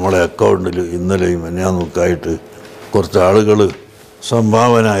 അതുപോലെ നമ്മുടെ അക്കൗണ്ടിൽ ഇന്നലെയും മെഞ്ഞാന്നൊക്കെയായിട്ട് കുറച്ച് ആളുകൾ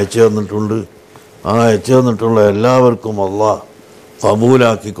സംഭാവന അയച്ചു തന്നിട്ടുണ്ട്. ആ അയച്ചു തന്നിട്ടുള്ള എല്ലാവർക്കും അല്ലാഹ്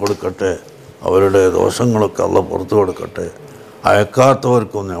കബൂലാക്കി കൊടുക്കട്ടെ. അവരുടെ ദോഷങ്ങളൊക്കെ അല്ലാഹ് പുറത്തു കൊടുക്കട്ടെ.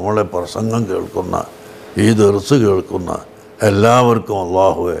 അയക്കാത്തവർക്കും നമ്മളെ പ്രസംഗം കേൾക്കുന്ന ഈ ദർസ് കേൾക്കുന്ന എല്ലാവർക്കും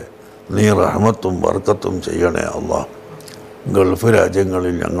അല്ലാഹുവേ നീ റഹ്മത്തും ബർക്കത്തും ചെയ്യണേ അല്ലാഹ്. ഗൾഫ്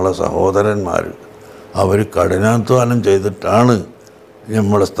രാജ്യങ്ങളിൽ ഞങ്ങളെ സഹോദരന്മാർ അവർ കഠിനാധ്വാനം ചെയ്തിട്ടാണ്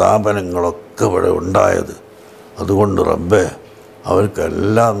നമ്മുടെ സ്ഥാപനങ്ങളൊക്കെ ഇവിടെ ഉണ്ടായത്. അതുകൊണ്ട് റബ്ബേ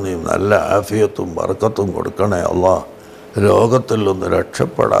അവർക്കെല്ലാം നീ നല്ല ആഫിയത്തും ബർക്കത്തും കൊടുക്കണേ അല്ലാഹ്. രോഗത്തിൽ നിന്ന്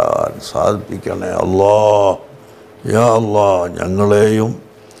രക്ഷപ്പെടാൻ സാധിപ്പിക്കണേ അല്ലാഹ്. യാ അല്ലാഹ് ഞങ്ങളെയും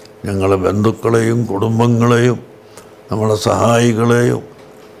ഞങ്ങളെ ബന്ധുക്കളെയും കുടുംബങ്ങളെയും നമ്മളെ സഹായികളെയും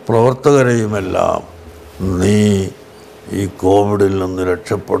പ്രവർത്തകരെയുമെല്ലാം നീ ഈ കോവിഡിൽ നിന്ന്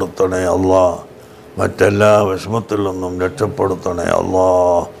രക്ഷപ്പെടുത്തണേ അല്ലാഹ്. മറ്റെല്ലാ വിഷമത്തിൽ നിന്നും രക്ഷപ്പെടുത്തണേ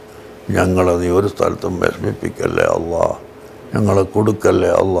അല്ലാഹ്. ഞങ്ങളെ നീ ഒരു സ്ഥലത്തും വിഷമിപ്പിക്കല്ലേ അല്ലാഹ്. ഞങ്ങളെ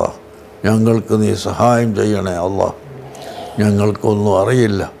കൊടുക്കല്ലേ അല്ലാഹ്. ഞങ്ങൾക്ക് നീ സഹായം ചെയ്യണേ അല്ലാഹ്. ഞങ്ങൾക്കൊന്നും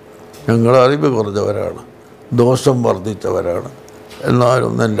അറിയില്ല, ഞങ്ങൾ അറിവ് കുറഞ്ഞവരാണ്, ദോഷം വർദ്ധിച്ചവരാണ്.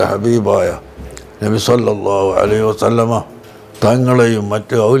 എന്നാലും എൻ്റെ ഹബീബായ നബി സല്ലല്ലാഹു അലൈഹി വസല്ലമ തങ്ങളെയും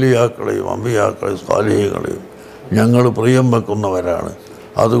മറ്റ് ഔലിയാക്കളെയും അമ്പിയാക്കളെയും സ്വാലിഹീങ്ങളെയും ഞങ്ങൾ പ്രിയം വെക്കുന്നവരാണ്.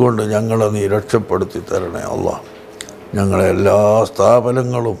 അതുകൊണ്ട് ഞങ്ങളെ നീ രക്ഷപ്പെടുത്തി തരണേ അല്ലാഹ്. ഞങ്ങളെ എല്ലാ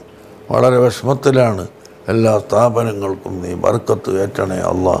സ്ഥാപനങ്ങളും വളരെ വിഷമത്തിലാണ്. എല്ലാ സ്ഥാപനങ്ങൾക്കും നീ ബർക്കത്ത് ഏറ്റണേ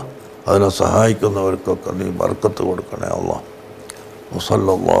അല്ലാഹ്. അതിനെ സഹായിക്കുന്നവർക്കൊക്കെ നീ ബർക്കത്ത് കൊടുക്കണേ അല്ലാഹ്.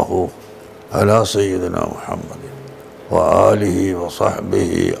 വസല്ലല്ലാഹു അലാ സയ്യിദിനാ മുഹമ്മദ് വആലിഹി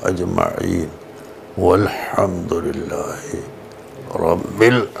വസഹ്ബിഹി അജ്മഈൻ വൽഹംദുലില്ലാഹി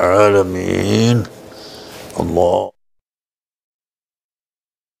റബ്ബിൽ ആലമീൻ. അല്ലാഹ്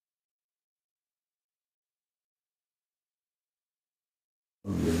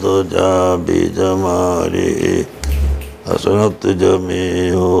بجماله حسنت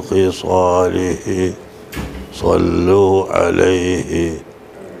جميع خصاله صلوا عليه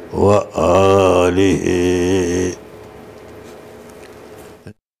وآله